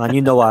 Man,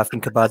 you know what I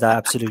think about that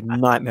absolute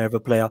nightmare of a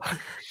player.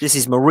 This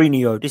is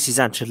Mourinho, this is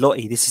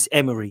Ancelotti, this is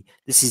Emery,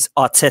 this is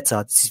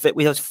Arteta.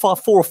 We have 4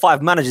 or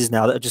 5 managers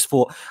now that have just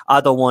thought, I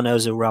don't want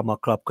Ozil around my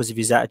club because of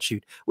his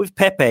attitude. With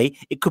Pepe,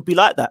 it could be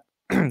like that.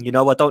 You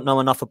know, I don't know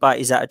enough about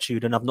his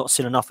attitude, and I've not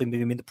seen enough of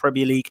him in the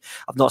Premier League.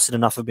 I've not seen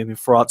enough of him in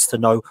France to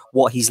know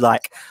what he's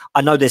like. I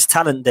know there's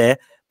talent there,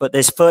 but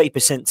there's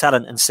 30%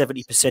 talent and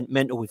 70%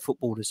 mental with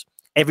footballers.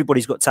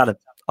 Everybody's got talent.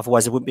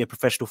 Otherwise, they wouldn't be a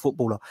professional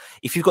footballer.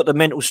 If you've got the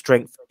mental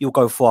strength, you'll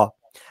go far.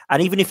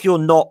 And even if you're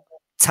not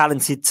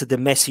talented to the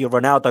Messi or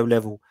Ronaldo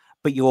level,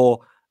 but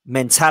your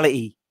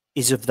mentality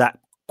is of that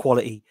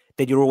quality,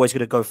 then you're always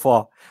going to go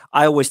far.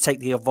 I always take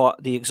the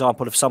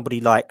example of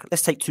somebody like,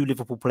 let's take 2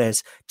 Liverpool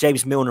players,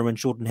 James Milner and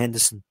Jordan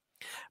Henderson.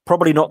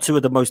 Probably not 2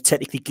 of the most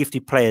technically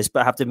gifted players,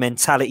 but have the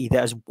mentality that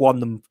has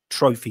won them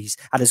trophies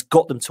and has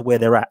got them to where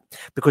they're at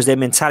because their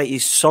mentality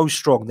is so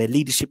strong, their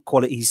leadership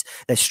qualities,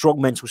 their strong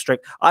mental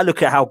strength. I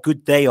look at how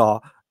good they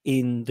are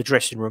in the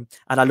dressing room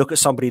and I look at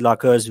somebody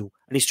like Ozil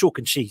and it's chalk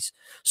and cheese.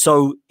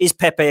 So is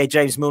Pepe a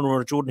James Milner or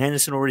a Jordan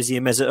Henderson or is he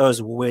a Mesut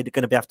Ozil? Well, we're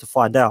going to have to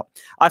find out.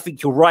 I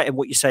think you're right in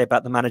what you say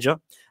about the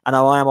manager. And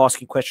I am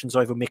asking questions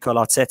over Mikel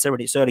Arteta,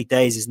 and it's early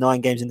days, it's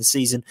 9 games in the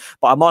season.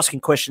 But I'm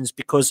asking questions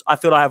because I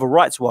feel I have a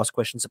right to ask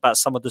questions about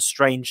some of the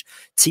strange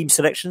team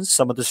selections,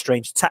 some of the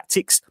strange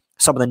tactics,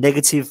 some of the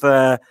negative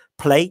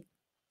play.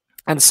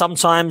 And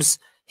sometimes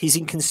his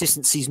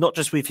inconsistencies, not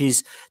just with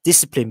his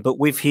discipline, but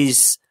with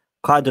his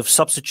kind of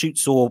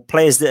substitutes or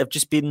players that have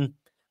just been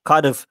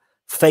kind of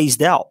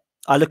phased out.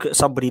 I look at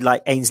somebody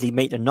like Ainsley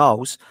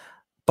Maitland-Niles,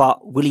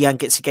 but Willian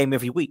gets a game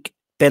every week.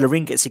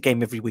 Bellerin gets a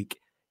game every week.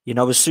 You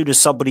know, as soon as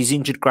somebody's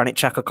injured, Granit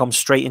Xhaka comes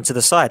straight into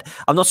the side.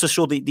 I'm not so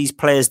sure that these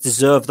players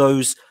deserve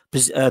those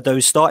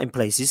starting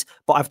places,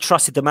 but I've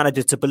trusted the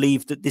manager to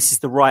believe that this is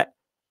the right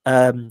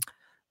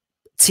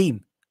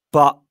team.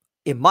 But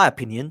in my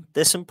opinion,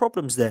 there's some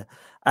problems there.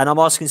 And I'm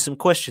asking some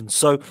questions.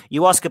 So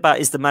you ask about,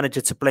 is the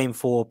manager to blame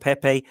for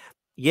Pepe?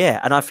 Yeah.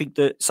 And I think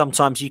that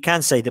sometimes you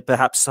can say that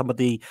perhaps some of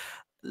the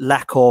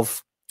lack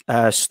of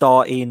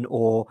starting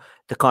or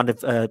the kind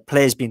of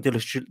players being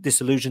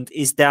disillusioned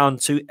is down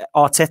to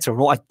Arteta. And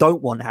what I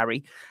don't want,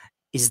 Harry,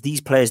 is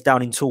these players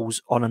down in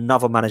tools on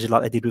another manager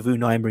like they did with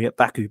Unai Emery at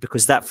Baku,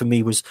 because that for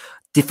me was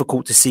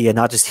difficult to see. And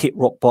I just hit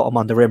rock bottom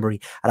under Emery.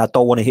 And I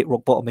don't want to hit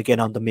rock bottom again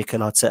under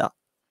Mikel Arteta.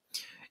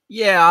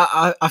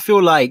 Yeah, I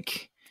feel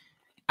like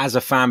as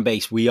a fan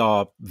base, we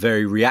are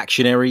very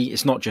reactionary.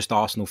 It's not just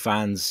Arsenal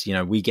fans. You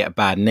know, we get a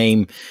bad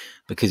name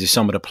because of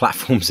some of the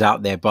platforms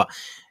out there. But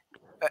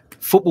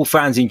football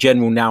fans in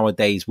general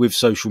nowadays with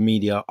social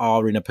media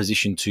are in a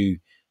position to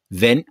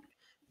vent,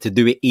 to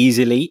do it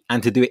easily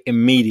and to do it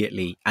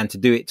immediately and to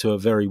do it to a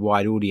very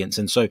wide audience.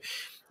 And so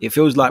it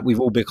feels like we've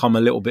all become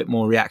a little bit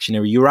more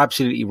reactionary. You're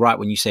absolutely right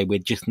when you say we're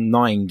just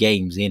 9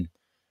 games in.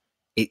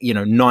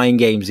 9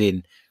 games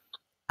in.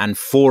 And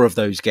 4 of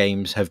those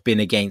games have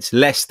been against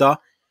Leicester,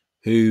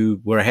 who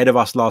were ahead of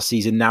us last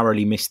season,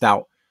 narrowly missed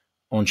out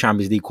on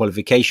Champions League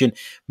qualification.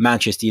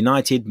 Manchester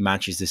United,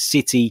 Manchester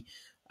City,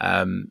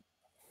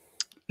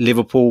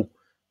 Liverpool,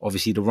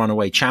 obviously the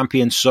runaway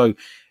champions. So,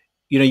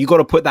 you've got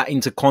to put that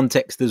into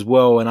context as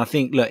well. And I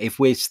think, look, if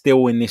we're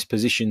still in this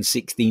position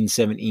 16,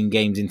 17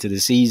 games into the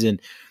season,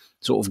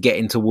 sort of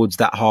getting towards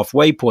that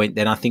halfway point,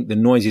 then I think the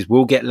noises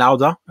will get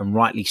louder, and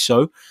rightly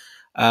so.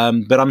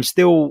 But I'm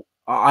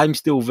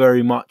still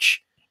very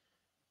much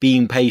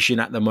being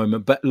patient at the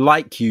moment. But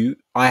like you,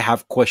 I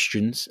have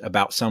questions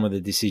about some of the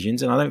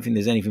decisions, and I don't think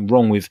there's anything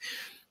wrong with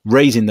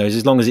raising those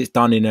as long as it's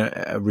done in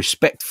a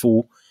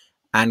respectful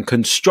and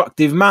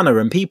constructive manner.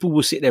 And people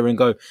will sit there and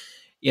go,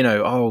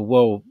 oh,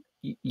 well,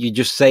 you're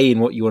just saying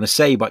what you want to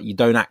say, but you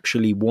don't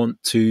actually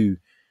want to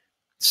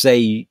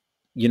say,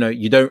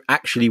 you don't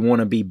actually want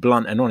to be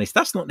blunt and honest.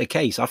 That's not the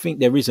case. I think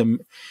there is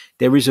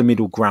a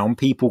middle ground.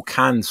 People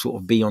can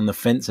sort of be on the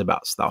fence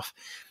about stuff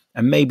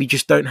and maybe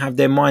just don't have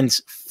their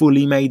minds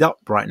fully made up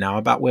right now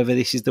about whether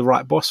this is the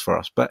right boss for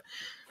us. But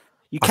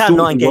you can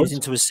 9 games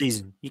into a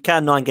season. You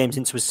can 9 games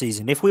into a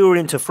season. If we were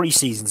into 3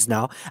 seasons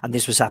now and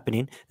this was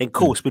happening, then of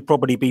course we'd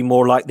probably be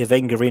more like the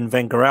Wenger in,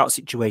 Wenger out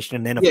situation,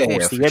 and then of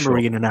course the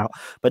Emery in and out.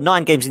 But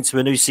 9 games into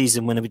a new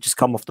season, when we just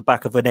come off the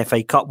back of an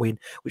FA Cup win,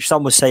 which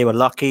some would say were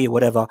lucky or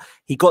whatever,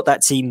 he got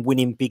that team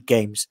winning big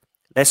games.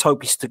 Let's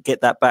hope he's to get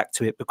that back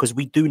to it, because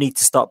we do need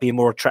to start being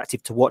more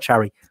attractive to watch,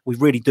 Harry. We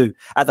really do.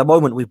 At the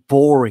moment, we're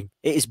boring.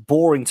 It is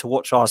boring to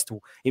watch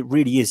Arsenal. It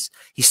really is.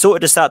 He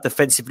sorted us out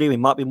defensively. We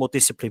might be more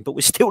disciplined, but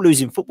we're still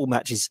losing football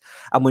matches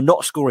and we're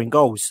not scoring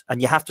goals.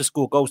 And you have to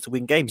score goals to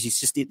win games.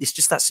 It's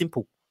just that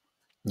simple.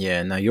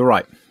 Yeah, no, you're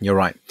right. You're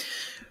right.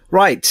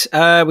 Right,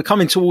 we're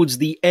coming towards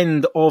the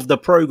end of the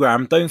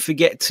program. Don't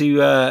forget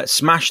to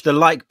smash the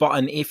like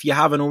button if you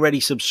haven't already.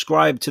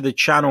 Subscribe to the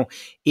channel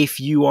if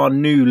you are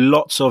new.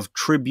 Lots of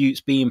tributes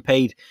being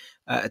paid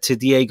to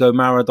Diego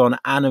Maradona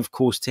and, of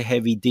course, to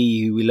Heavy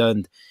D, who we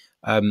learned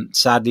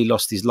sadly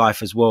lost his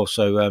life as well.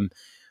 So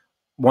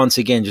once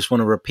again, just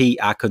want to repeat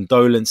our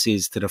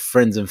condolences to the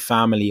friends and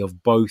family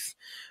of both.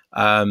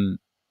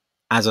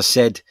 As I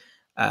said,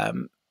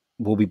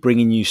 we'll be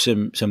bringing you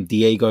some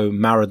Diego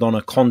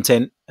Maradona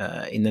content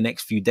in the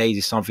next few days.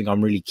 It's something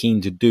I'm really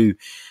keen to do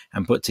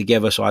and put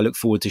together. So I look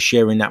forward to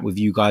sharing that with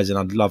you guys, and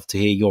I'd love to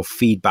hear your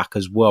feedback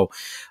as well.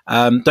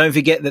 Don't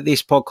forget that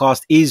this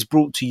podcast is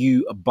brought to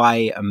you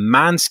by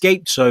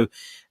Manscaped. So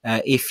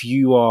if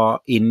you are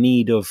in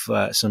need of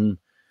some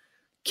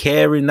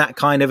care in that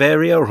kind of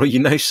area, or you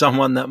know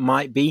someone that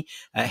might be,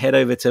 head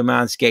over to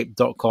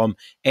manscaped.com,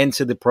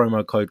 enter the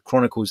promo code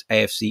Chronicles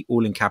AFC,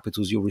 all in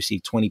capitals. You'll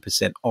receive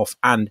 20% off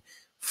and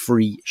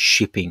free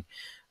shipping.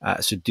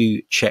 So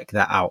do check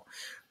that out.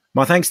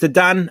 My thanks to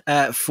Dan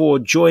for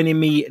joining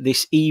me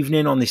this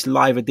evening on this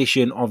live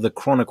edition of the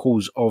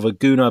Chronicles of a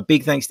Gooner.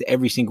 Big thanks to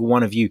every single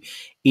one of you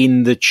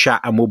in the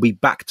chat, and we'll be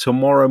back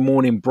tomorrow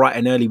morning bright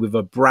and early with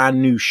a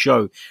brand new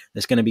show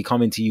that's going to be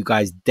coming to you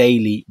guys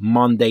daily,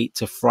 Monday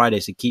to Friday.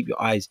 So keep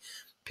your eyes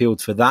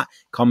peeled for that.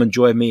 Come and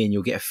join me and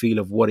you'll get a feel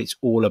of what it's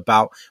all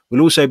about.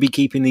 We'll also be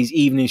keeping these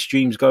evening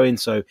streams going,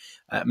 so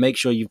make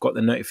sure you've got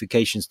the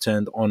notifications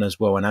turned on as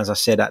well. And as I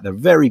said at the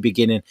very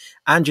beginning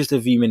and just a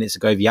few minutes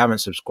ago, if you haven't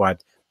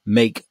subscribed,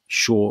 make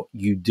sure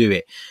you do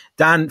it.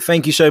 Dan,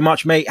 thank you so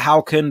much, mate. How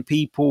can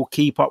people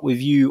keep up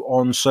with you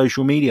on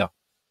social media?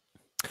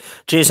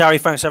 Cheers, Harry.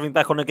 Thanks for having me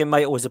back on again,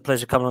 mate. Always a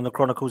pleasure coming on the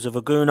Chronicles of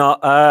a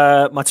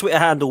Gooner. My Twitter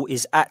handle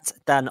is at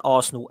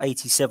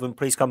DanArsenal87.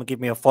 Please come and give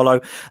me a follow.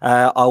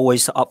 I'm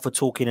always up for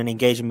talking and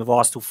engaging with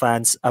Arsenal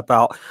fans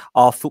about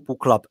our football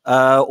club.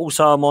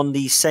 Also, I'm on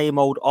the Same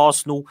Old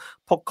Arsenal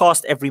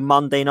podcast every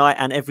Monday night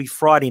and every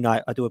Friday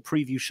night. I do a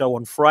preview show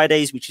on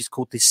Fridays, which is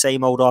called the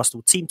Same Old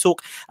Arsenal Team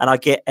Talk, and I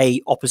get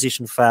a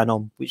opposition fan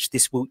on, which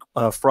this week,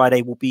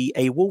 Friday, will be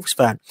a Wolves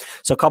fan.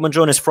 So come and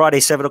join us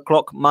Friday, 7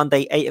 o'clock,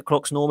 Monday, 8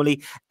 o'clock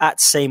normally, at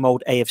Same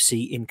Old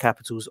AFC in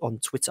capitals on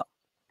Twitter.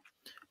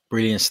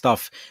 Brilliant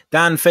stuff.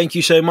 Dan, thank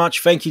you so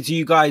much. Thank you to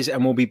you guys,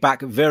 and we'll be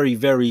back very,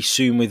 very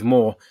soon with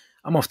more.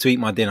 I'm off to eat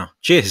my dinner.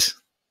 Cheers.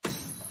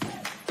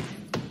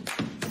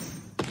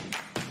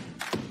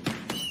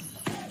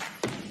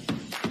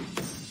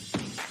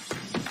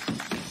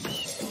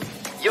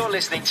 You're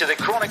listening to the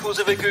Chronicles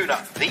of a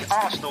Gooner, the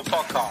Arsenal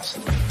podcast.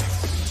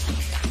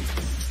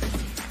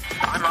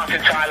 I'm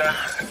Martin Tyler,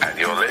 and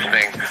you're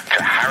listening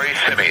to Harry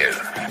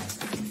Symeou.